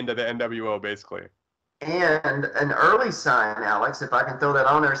was the end of the NWO, basically. And an early sign, Alex, if I can throw that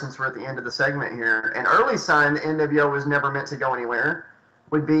on there since we're at the end of the segment here, an early sign the NWO was never meant to go anywhere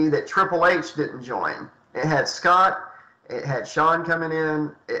would be that Triple H didn't join. It had Scott, it had Shawn coming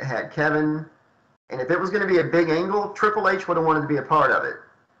in, it had Kevin. And if it was going to be a big angle, Triple H would have wanted to be a part of it.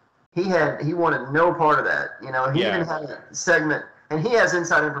 He wanted no part of that. You know, he even had a segment, and he has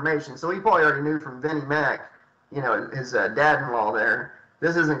inside information, so he probably already knew from Vinnie Mac, you know, his dad-in-law there,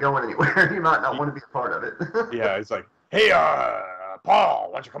 this isn't going anywhere. He might not want to be a part of it. Yeah, he's like, hey,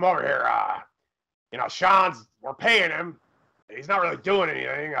 Paul, why don't you come over here? You know, we're paying him. He's not really doing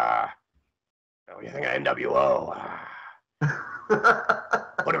anything. What do you think of NWO?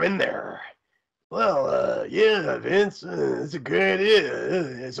 Put him in there. Well, yeah, Vince, it's a great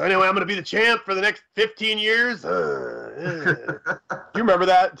idea. So anyway, I'm going to be the champ for the next 15 years. Do you remember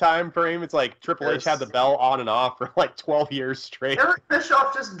that time frame? It's like Triple H had the belt on and off for like 12 years straight. Eric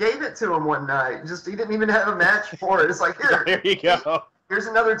Bischoff just gave it to him one night. He didn't even have a match for it. It's like, here. There you go. Here's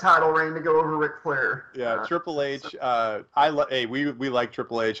another title reign to go over Ric Flair. Yeah, Triple H. We like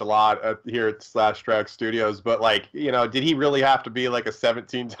Triple H a lot here at Slash Trax Studios, but like, you know, did he really have to be like a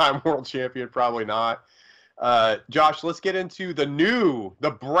 17-time world champion? Probably not. Josh, let's get into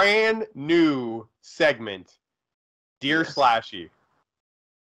the brand new segment, Dear Slashy.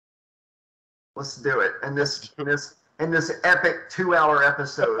 Let's do it. And this epic 2-hour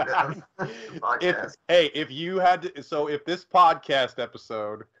episode. If this podcast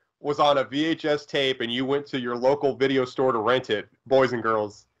episode was on a VHS tape and you went to your local video store to rent it, boys and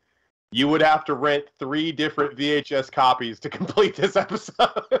girls, you would have to rent 3 different VHS copies to complete this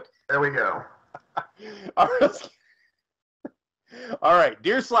episode. There we go. All right,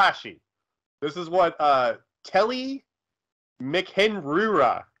 dear Slashy, this is what Telly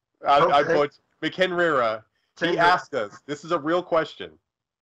McHenrura, McHenrura, he asked us. This is a real question.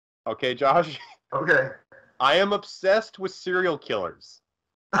 Okay, Josh? Okay. I am obsessed with serial killers.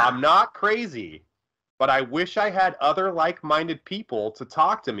 I'm not crazy, but I wish I had other like-minded people to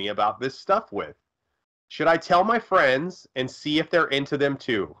talk to me about this stuff with. Should I tell my friends and see if they're into them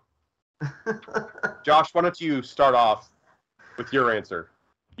too? Josh, why don't you start off with your answer,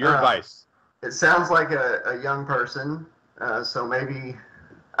 your advice? It sounds like a young person, so maybe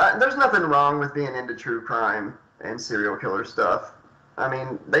there's nothing wrong with being into true crime and serial killer stuff. I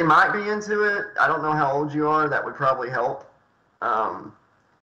mean, they might be into it. I don't know how old you are. That would probably help.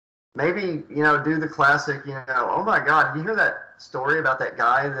 Maybe, do the classic, oh my God, did you hear that story about that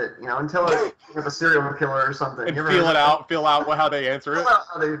guy that, until it's a serial killer or something. And feel out how they answer it. Feel out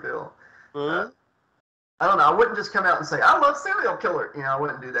how they feel. I don't know. I wouldn't just come out and say, I love serial killer. I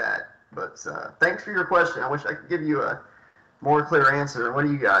wouldn't do that. But thanks for your question. I wish I could give you a more clear answer. What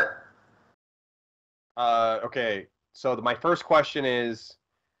do you got? Okay. So my first question is,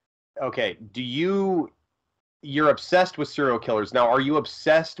 okay, you're obsessed with serial killers. Now, are you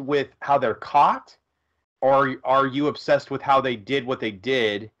obsessed with how they're caught? Or are you obsessed with how they did what they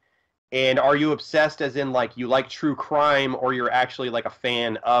did? And are you obsessed as in, like, you like true crime, or you're actually, like, a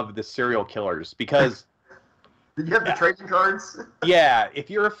fan of the serial killers? Because... Did you have the trading cards? Yeah, if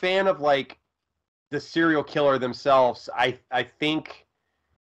you're a fan of, like, the serial killer themselves, I think...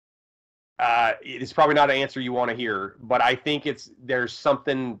 it's probably not an answer you want to hear, but I think there's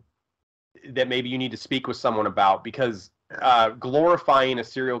something that maybe you need to speak with someone about, because glorifying a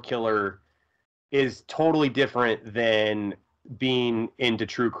serial killer is totally different than being into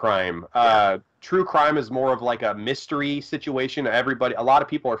true crime. True crime is more of like a mystery situation. A lot of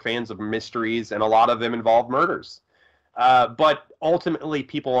people are fans of mysteries, and a lot of them involve murders. But ultimately,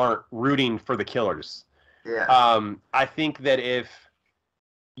 people aren't rooting for the killers. Yeah. I think that if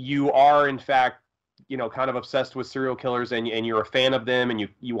you are, in fact, kind of obsessed with serial killers, and you're a fan of them, and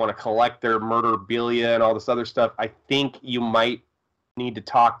you want to collect their murderabilia and all this other stuff, I think you might need to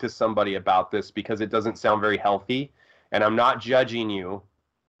talk to somebody about this, because it doesn't sound very healthy. And I'm not judging you.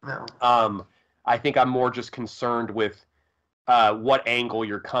 No. I think I'm more just concerned with what angle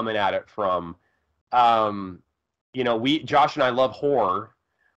you're coming at it from. Josh and I love horror,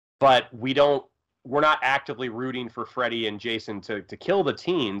 but we're not actively rooting for Freddy and Jason to kill the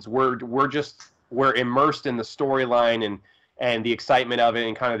teens. We're immersed in the storyline and the excitement of it,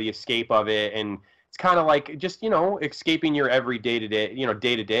 and kind of the escape of it. And it's kind of like just, escaping your every day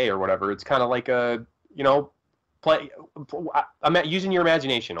to day or whatever. It's kind of like I'm using your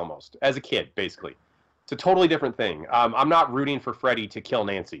imagination almost as a kid, basically. It's a totally different thing. I'm not rooting for Freddy to kill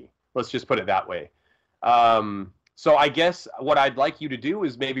Nancy. Let's just put it that way. So I guess what I'd like you to do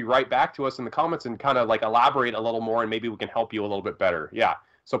is maybe write back to us in the comments and kind of like elaborate a little more, and maybe we can help you a little bit better. Yeah.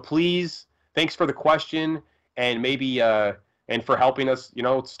 So please, thanks for the question, and maybe and for helping us,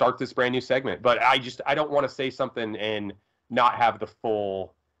 start this brand new segment. But I don't want to say something and not have the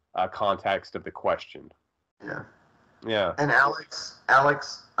full context of the question. Yeah. Yeah. And Alex,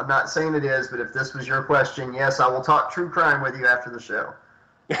 I'm not saying it is, but if this was your question, yes, I will talk true crime with you after the show.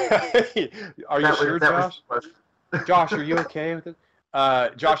 Are you sure, Josh? Josh, are you okay with it?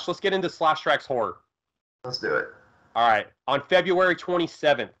 Josh, let's get into Slash Trax horror. Let's do it. All right. On February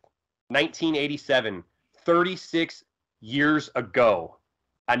 27th, 1987, 36 years ago,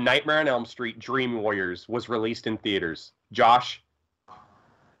 A Nightmare on Elm Street: Dream Warriors was released in theaters. Josh,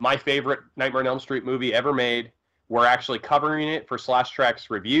 my favorite Nightmare on Elm Street movie ever made. We're actually covering it for Slash Trax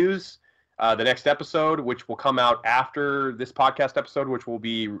Reviews. The next episode, which will come out after this podcast episode, which will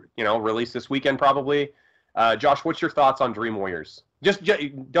be, released this weekend probably. Josh, what's your thoughts on Dream Warriors? Just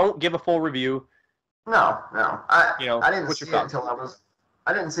don't give a full review. No. I didn't see it until I was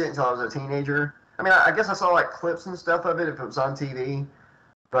a teenager. I mean, I guess I saw like clips and stuff of it if it was on TV.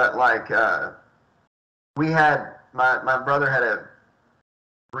 But like, we had my brother had a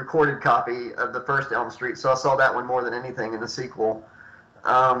recorded copy of the first Elm Street, so I saw that one more than anything in the sequel.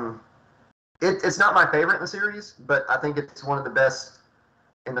 It's not my favorite in the series, but I think it's one of the best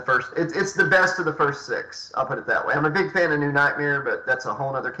in the first. It's the best of the first 6. I'll put it that way. I'm a big fan of New Nightmare, but that's a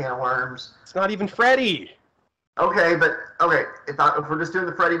whole other can of worms. It's not even Freddy. Okay. If we're just doing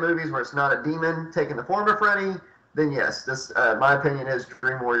the Freddy movies where it's not a demon taking the form of Freddy, then yes, this my opinion is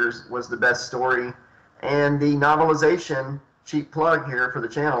Dream Warriors was the best story, and the novelization. Cheap plug here for the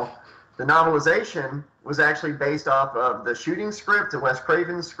channel. The novelization was actually based off of the Shooting script, the Wes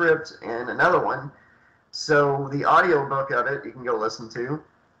Craven script, and another one. So the audiobook of it, you can go listen to.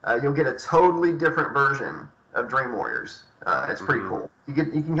 You'll get a totally different version of Dream Warriors. It's pretty cool. You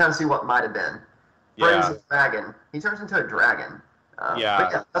can kind of see what might have been. Freddy's a dragon. He turns into a dragon. But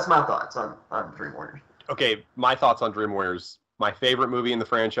yeah, that's my thoughts on Dream Warriors. Okay, my thoughts on Dream Warriors. My favorite movie in the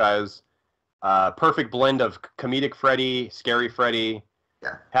franchise. Perfect blend of comedic Freddy, scary Freddy.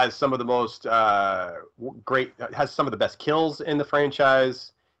 Yeah. Has some of the most has some of the best kills in the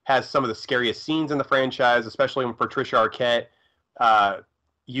franchise. Has some of the scariest scenes in the franchise, especially when Patricia Arquette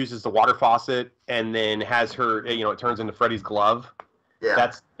uses the water faucet and then has her, it turns into Freddy's glove.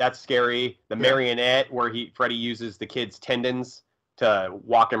 Yeah. That's scary. The marionette where Freddy uses the kid's tendons to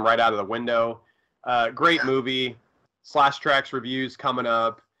walk him right out of the window. Great movie. Slash Trax reviews coming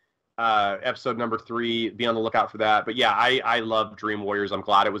up. Episode number 3. Be on the lookout for that. But yeah, I love Dream Warriors. I'm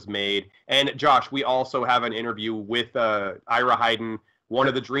glad it was made. And Josh, we also have an interview with Ira Hayden, one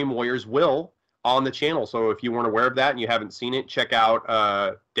of the Dream Warriors, on the channel. So if you weren't aware of that and you haven't seen it, check out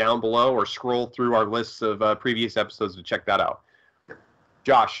down below or scroll through our lists of previous episodes to check that out.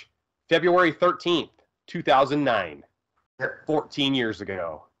 Josh, February 13th, 2009, 14 years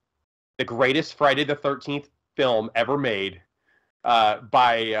ago, the greatest Friday the 13th film ever made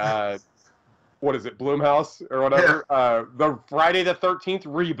by, what is it, Blumhouse or whatever? The Friday the 13th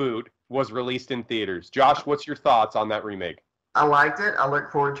reboot was released in theaters. Josh, what's your thoughts on that remake? I liked it. I look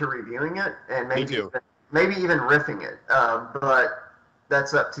forward to reviewing it and maybe even riffing it. But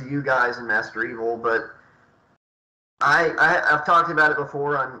that's up to you guys and Master Evil. But I've talked about it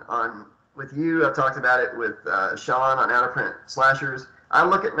before on with you. I've talked about it with Sean on Out of Print Slashers. I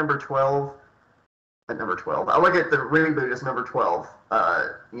look at number 12. I look at the reboot as number 12.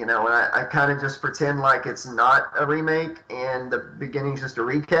 And I kind of just pretend like it's not a remake and the beginning's just a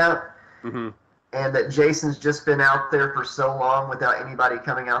recap. Mm-hmm. And that Jason's just been out there for so long without anybody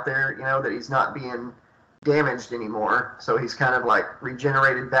coming out there, that he's not being damaged anymore. So he's kind of like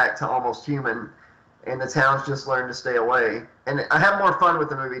regenerated back to almost human, and the town's just learned to stay away. And I have more fun with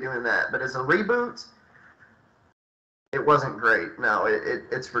the movie doing that. But as a reboot, it wasn't great. No,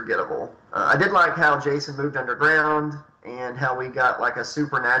 it's forgettable. I did like how Jason moved underground and how we got like a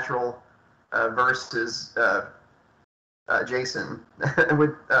supernatural versus Jason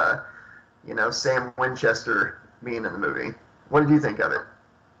with... Sam Winchester being in the movie. What did you think of it?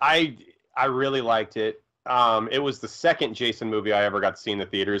 I really liked it. It was the second Jason movie I ever got to see in the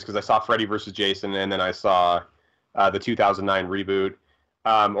theaters because I saw Freddy vs. Jason and then I saw the 2009 reboot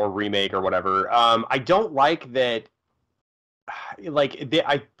or remake or whatever. I don't like that.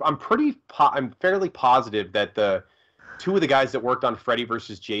 I'm fairly positive that the two of the guys that worked on Freddy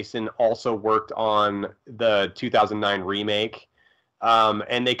vs. Jason also worked on the 2009 remake.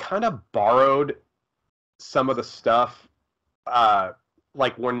 And they kind of borrowed some of the stuff,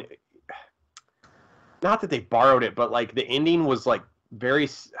 like when, not that they borrowed it, but like the ending was like very,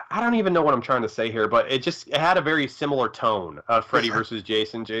 I don't even know what I'm trying to say here, but it had a very similar tone of Freddy versus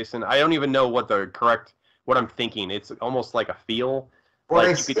Jason. I don't even know what I'm thinking. It's almost like a feel. Well,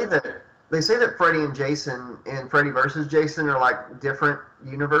 like they say that Freddy and Jason and Freddy versus Jason are like different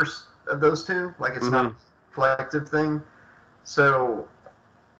universe of those two. Like it's not a collective thing. So,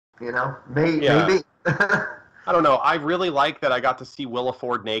 maybe. I don't know. I really like that I got to see Willa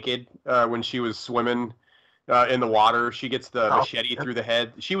Ford naked when she was swimming in the water. She gets the machete through the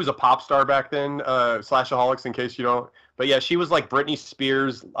head. She was a pop star back then, Slashaholics, in case you don't. But yeah, she was like Britney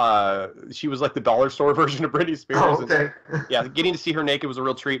Spears. She was like the dollar store version of Britney Spears. Oh, okay. And, yeah, getting to see her naked was a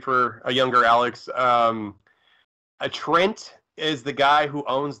real treat for a younger Alex. Trent is the guy who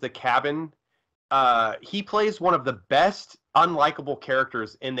owns the cabin. He plays one of the best unlikable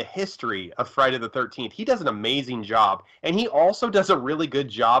characters in the history of Friday the 13th. He does an amazing job, and he also does a really good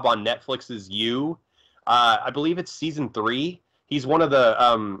job on Netflix's You. I believe it's season 3. He's one of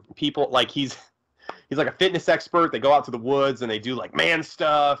the people, like he's like a fitness expert. They go out to the woods and they do like man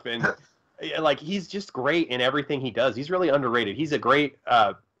stuff, and like he's just great in everything he does. He's really underrated. He's a great.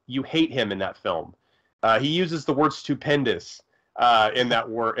 You hate him in that film. He uses the word stupendous in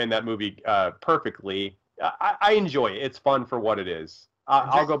that movie perfectly. I enjoy it. It's fun for what it is.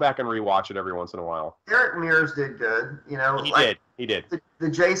 I'll go back and rewatch it every once in a while. Derek Mears did good. He did. The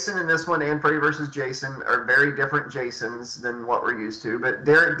Jason in this one and Freddy vs. Jason are very different Jasons than what we're used to. But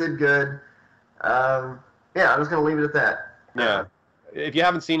Derek did good. I was going to leave it at that. Yeah. If you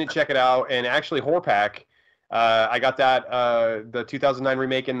haven't seen it, check it out. And actually, Horror-Pack, I got that the 2009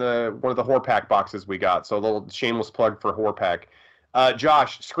 remake in one of the Horror-Pack boxes we got. So a little shameless plug for Horror-Pack.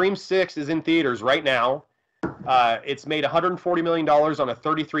 Josh, Scream 6 is in theaters right now. It's made $140 million on a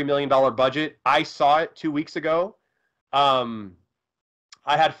 $33 million budget. I saw it 2 weeks ago. I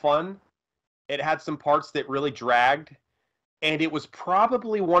had fun. It had some parts that really dragged, and it was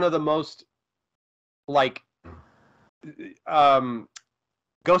probably one of the most, like,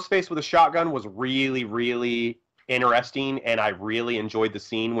 Ghostface with a shotgun was really, really interesting, and I really enjoyed the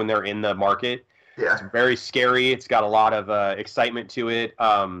scene when they're in the market. Yeah. It's very scary. It's got a lot of excitement to it.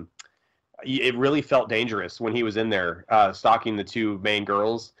 It really felt dangerous when he was in there stalking the two main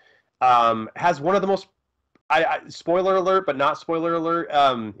girls. Has one of the most, spoiler alert, but not spoiler alert.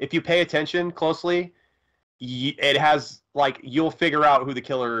 If you pay attention closely, it has, like, you'll figure out who the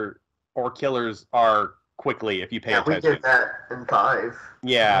killer or killers are quickly if you pay attention. We did that in 5.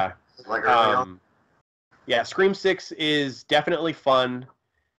 Yeah. Like early on. Yeah, Scream 6 is definitely fun.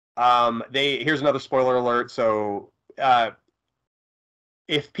 Here's another spoiler alert. So,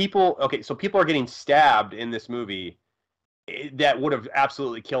 people are getting stabbed in this movie that would have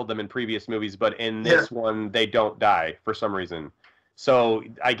absolutely killed them in previous movies, but in this one, they don't die for some reason. So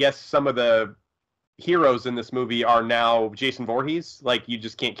I guess some of the heroes in this movie are now Jason Voorhees. Like, you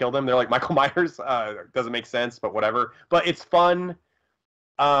just can't kill them. They're like Michael Myers. Doesn't make sense, but whatever. But it's fun.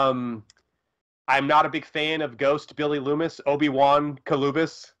 I'm not a big fan of Ghost Billy Loomis, Obi-Wan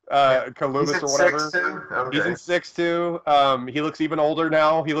Kalubis, Kalubis or whatever. 6 too? Okay. He's in 6 too. He looks even older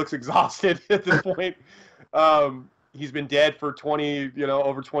now. He looks exhausted at this point. He's been dead for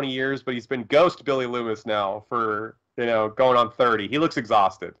over 20 years, but he's been Ghost Billy Loomis now for, going on 30. He looks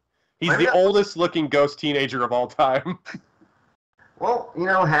exhausted. He's the oldest looking ghost teenager of all time. Well,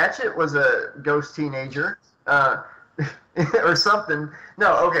 Hatchet was a ghost teenager, or something.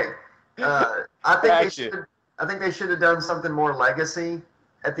 No, okay. I think they should have done something more legacy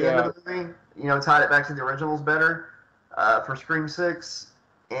at the end of the movie. Tied it back to the originals better for Scream 6.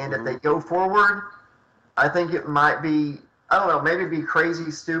 And if they go forward, I think it might be, I don't know, maybe it'd be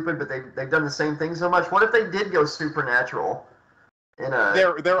crazy stupid, but they've done the same thing so much. What if they did go supernatural?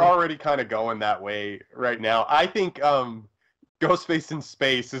 They're already kind of going that way right now. I think Ghostface in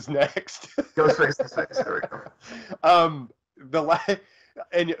Space is next. Ghostface in Space. There we go.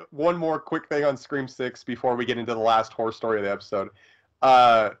 And one more quick thing on Scream 6 before we get into the last horror story of the episode.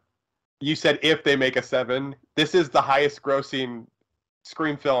 You said if they make a 7, this is the highest grossing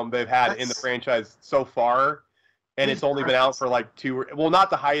Scream film they've had in the franchise so far. And it's only been out for like 2, well,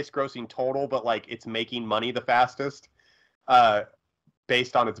 not the highest grossing total, but like it's making money the fastest.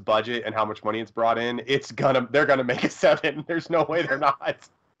 Based on its budget and how much money it's brought in, they're gonna make a 7. There's no way they're not.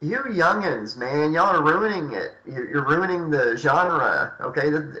 You youngins, man, y'all are ruining it. You're ruining the genre. Okay,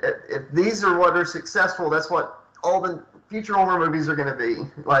 if these are what are successful, that's what all the future horror movies are gonna be.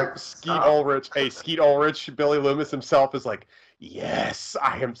 Like Skeet Ulrich, Billy Loomis himself is like, yes,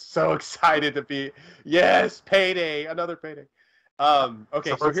 I am so excited to be. Yes, Payday, another Payday.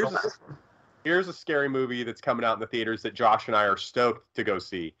 Okay, so here's a scary movie that's coming out in the theaters that Josh and I are stoked to go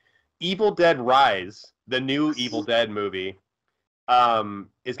see. Evil Dead Rise, the new Evil Dead movie,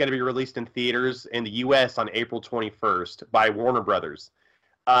 is going to be released in theaters in the U.S. on April 21st by Warner Brothers.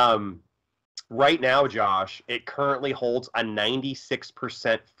 Right now, Josh, it currently holds a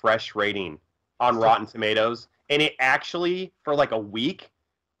 96% fresh rating on Rotten Tomatoes, and it actually, for like a week,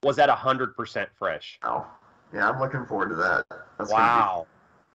 was at 100% fresh. Oh, yeah, I'm looking forward to that. Wow.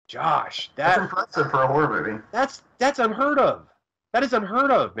 Josh, that's impressive for a horror movie. That's unheard of. That is unheard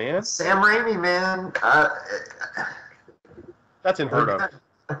of, man. Sam Raimi, man. That's unheard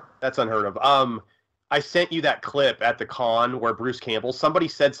of. That's unheard of. I sent you that clip at the con where Bruce Campbell. Somebody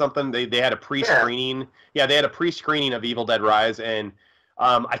said something. They had a pre-screening. Yeah, they had a pre-screening of Evil Dead Rise, and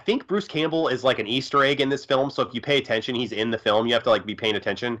I think Bruce Campbell is like an Easter egg in this film. So if you pay attention, he's in the film. You have to like be paying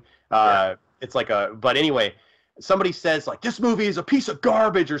attention. It's like a. But anyway. Somebody says, like, this movie is a piece of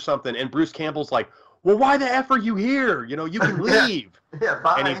garbage or something, and Bruce Campbell's like, well, why the F are you here? You can leave.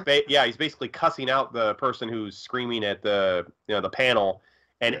 Bye. And he's basically cussing out the person who's screaming at the panel,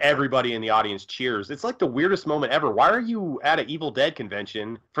 and everybody in the audience cheers. It's like the weirdest moment ever. Why are you at an Evil Dead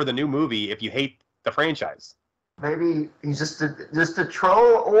convention for the new movie if you hate the franchise? Maybe he's just a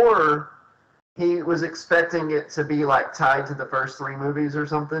troll, or he was expecting it to be, like, tied to the first 3 movies or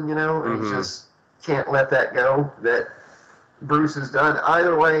something, and he just can't let that go that Bruce has done.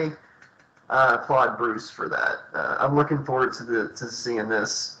 Either way, I applaud Bruce for that. I'm looking forward to seeing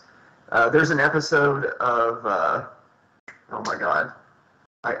this. There's an episode of, oh my God,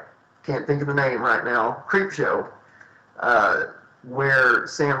 I can't think of the name right now, Creepshow, where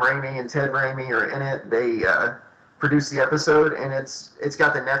Sam Raimi and Ted Raimi are in it. They produce the episode, and it's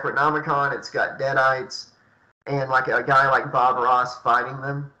got the Necronomicon, it's got Deadites, and like a guy like Bob Ross fighting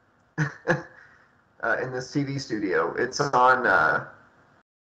them. in this TV studio. It's on.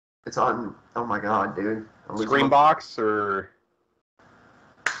 Oh my God, dude! Screenbox or?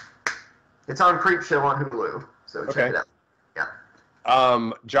 It's on Creepshow on Hulu. So check it out.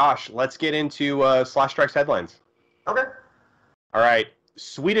 Yeah. Josh, let's get into Slash Trax headlines. Okay. All right.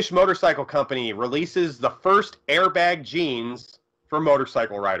 Swedish motorcycle company releases the first airbag jeans for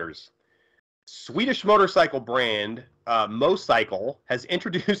motorcycle riders. Swedish motorcycle brand MOONSAUCE has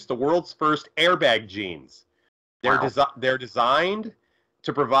introduced the world's first airbag jeans. They're designed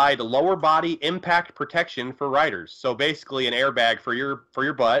to provide lower body impact protection for riders. So basically an airbag for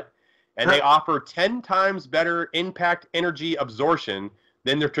your butt, and they offer 10 times better impact energy absorption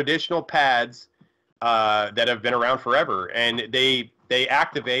than their traditional pads that have been around forever. And they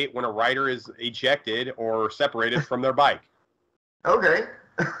activate when a rider is ejected or separated from their bike. Okay.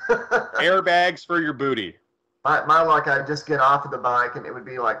 Airbags for your booty. My luck, I'd just get off of the bike and it would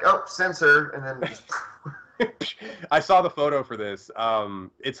be like, oh, sensor, and then. I saw the photo for this.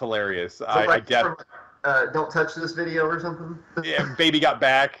 It's hilarious. Don't touch this video or something. Yeah, baby got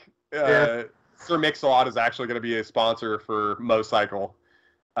back. Sir Mix-a-Lot is actually going to be a sponsor for MOONSAUCE.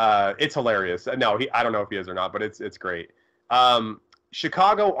 It's hilarious. No, I don't know if he is or not, but it's great.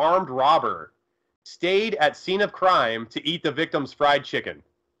 Chicago armed robber stayed at scene of crime to eat the victim's fried chicken.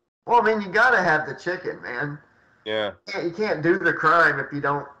 Well, I mean, you got to have the chicken, man. Yeah. You can't do the crime if you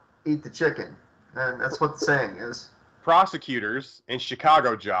don't eat the chicken. And that's what the saying is. Prosecutors in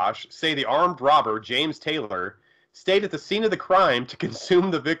Chicago, Josh, say the armed robber, James Taylor, stayed at the scene of the crime to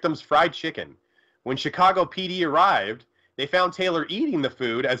consume the victim's fried chicken. When Chicago PD arrived, they found Taylor eating the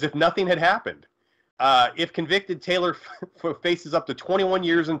food as if nothing had happened. If convicted, Taylor faces up to 21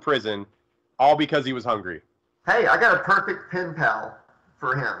 years in prison, all because he was hungry. Hey, I got a perfect pen pal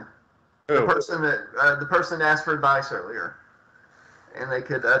for him. Who? The person asked for advice earlier. And they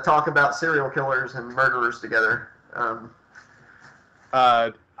could talk about serial killers and murderers together.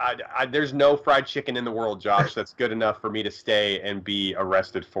 There's no fried chicken in the world, Josh, that's good enough for me to stay and be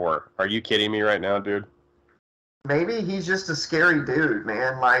arrested for. Are you kidding me right now, dude? Maybe he's just a scary dude,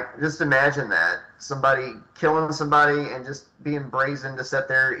 man. Like, just imagine that. Somebody killing somebody and just being brazen to sit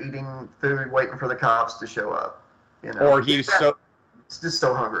there eating food, waiting for the cops to show up. You know? Or he's just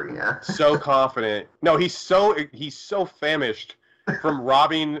so hungry, yeah. So confident. No, he's so famished from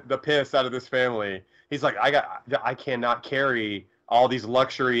robbing the piss out of this family. He's like, I cannot carry all these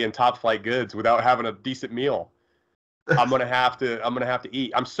luxury and top flight goods without having a decent meal. I'm gonna have to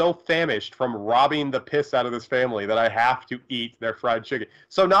eat. I'm so famished from robbing the piss out of this family that I have to eat their fried chicken.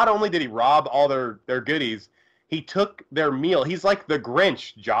 So not only did he rob all their goodies, he took their meal. He's like the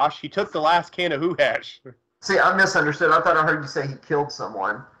Grinch, Josh. He took the last can of Who Hash. See, I misunderstood. I thought I heard you say he killed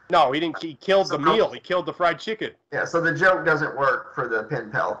someone. No, he didn't. He killed the meal. He killed the fried chicken. Yeah, so the joke doesn't work for the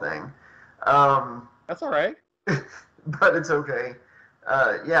pen pal thing. That's all right. But it's okay.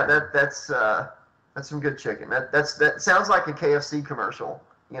 That's some good chicken. That sounds like a KFC commercial,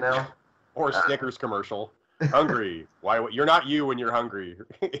 you know? Or a Snickers commercial. Hungry. Why? You're not you when you're hungry.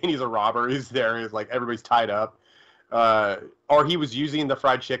 And he's a robber. He's there. He's like, everybody's tied up. Or he was using the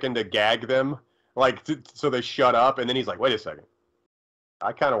fried chicken to gag them, so they shut up. And then he's like, wait a second.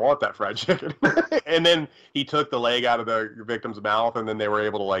 I kind of want that fried chicken. And then he took the leg out of the victim's mouth, and then they were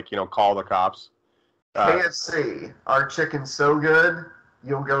able to, call the cops. KFC, our chicken's so good,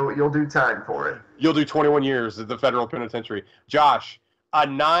 you'll do time for it. You'll do 21 years at the federal penitentiary. Josh, a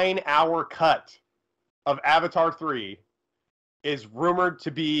 9-hour cut of Avatar 3 is rumored to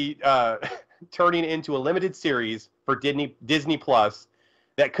be turning into a limited series for Disney Plus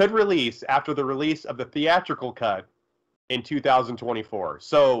that could release after the release of the theatrical cut in 2024.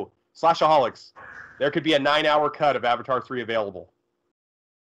 So, Slashaholics, there could be a 9-hour cut of Avatar 3 available.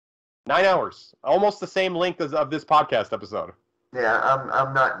 9 hours. Almost the same length as of this podcast episode. Yeah,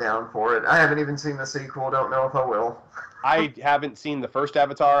 I'm not down for it. I haven't even seen the sequel. Don't know if I will. I haven't seen the first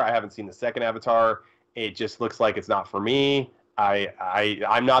Avatar. I haven't seen the second Avatar. It just looks like it's not for me.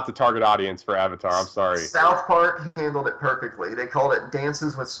 I'm not the target audience for Avatar. I'm sorry. South Park handled it perfectly. They called it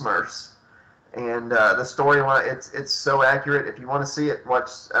Dances with Smurfs. And the storyline, it's so accurate. If you want to see it, watch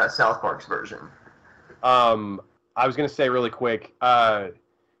South Park's version. I was going to say really quick,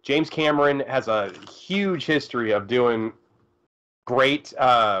 James Cameron has a huge history of doing great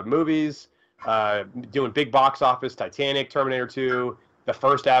movies, doing big box office, Titanic, Terminator 2, the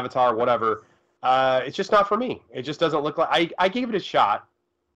first Avatar, whatever. It's just not for me. It just doesn't look like... I gave it a shot.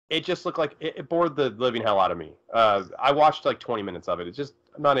 It just looked like... It bored the living hell out of me. I watched 20 minutes of it. It's just...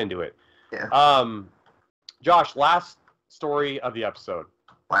 I'm not into it. Yeah. Josh, last story of the episode.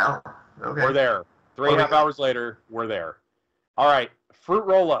 Wow. Okay. We're there. 3.5 hours later, we're there. All right. Fruit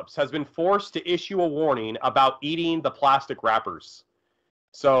Roll-Ups has been forced to issue a warning about eating the plastic wrappers.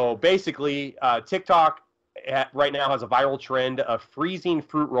 So basically, TikTok right now has a viral trend of freezing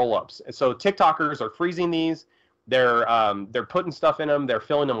fruit roll-ups. And so TikTokers are freezing these. They're putting stuff in them. They're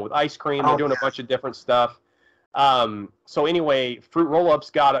filling them with ice cream. They're doing a bunch of different stuff. So anyway, Fruit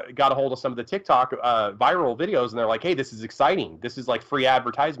Roll-Ups got a hold of some of the TikTok viral videos, and they're like, hey, this is exciting. This is like free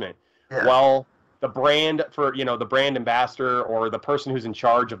advertisement. Yeah. Well, the brand the brand ambassador or the person who's in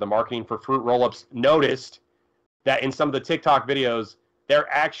charge of the marketing for Fruit Roll-Ups noticed that in some of the TikTok videos,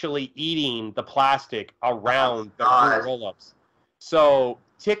 they're actually eating the plastic around the Fruit Roll-Ups. So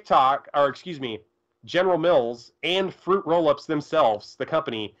General Mills and Fruit Roll-Ups themselves, the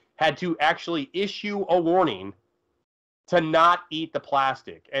company, had to actually issue a warning to not eat the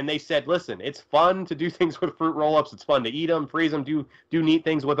plastic. And they said, listen, it's fun to do things with Fruit Roll-Ups. It's fun to eat them, freeze them, do neat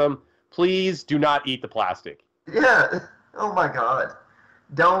things with them. Please do not eat the plastic. Yeah. Oh my God.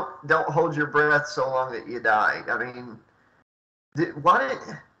 Don't hold your breath so long that you die. I mean,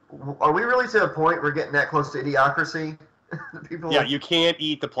 are we really to a point we're getting that close to idiocracy? Yeah, you can't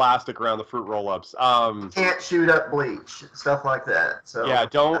eat the plastic around the Fruit Roll-Ups. Can't shoot up bleach, stuff like that. So yeah,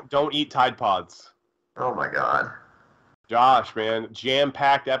 don't eat Tide Pods. Oh my God. Josh, man,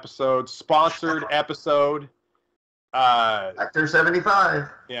 jam-packed episode, sponsored episode. Factor 75.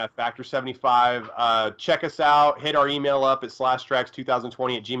 Yeah, Factor 75. Check us out. Hit our email up at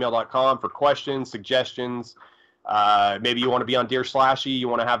slashtrax2020@gmail.com for questions, suggestions. Maybe you want to be on Dear Slashy. You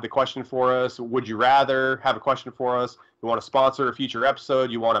want to have the question for us. Would you rather have a question for us? You want to sponsor a future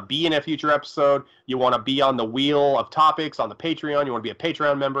episode. You want to be in a future episode. You want to be on the wheel of topics on the Patreon. You want to be a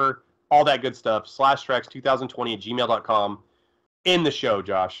Patreon member. All that good stuff. slashtrax2020@gmail.com. In the show,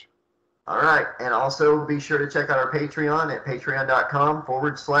 Josh. All right. And also be sure to check out our Patreon at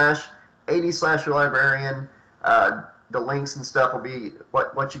patreon.com/80/librarian. The links and stuff will be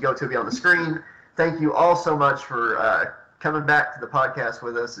what you go to will be on the screen. Thank you all so much for coming back to the podcast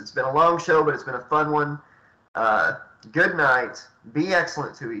with us. It's been a long show, but it's been a fun one. Good night. Be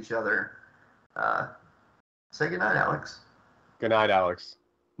excellent to each other. Say good night, Alex. Good night, Alex.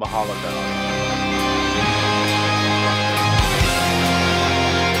 Mahalo.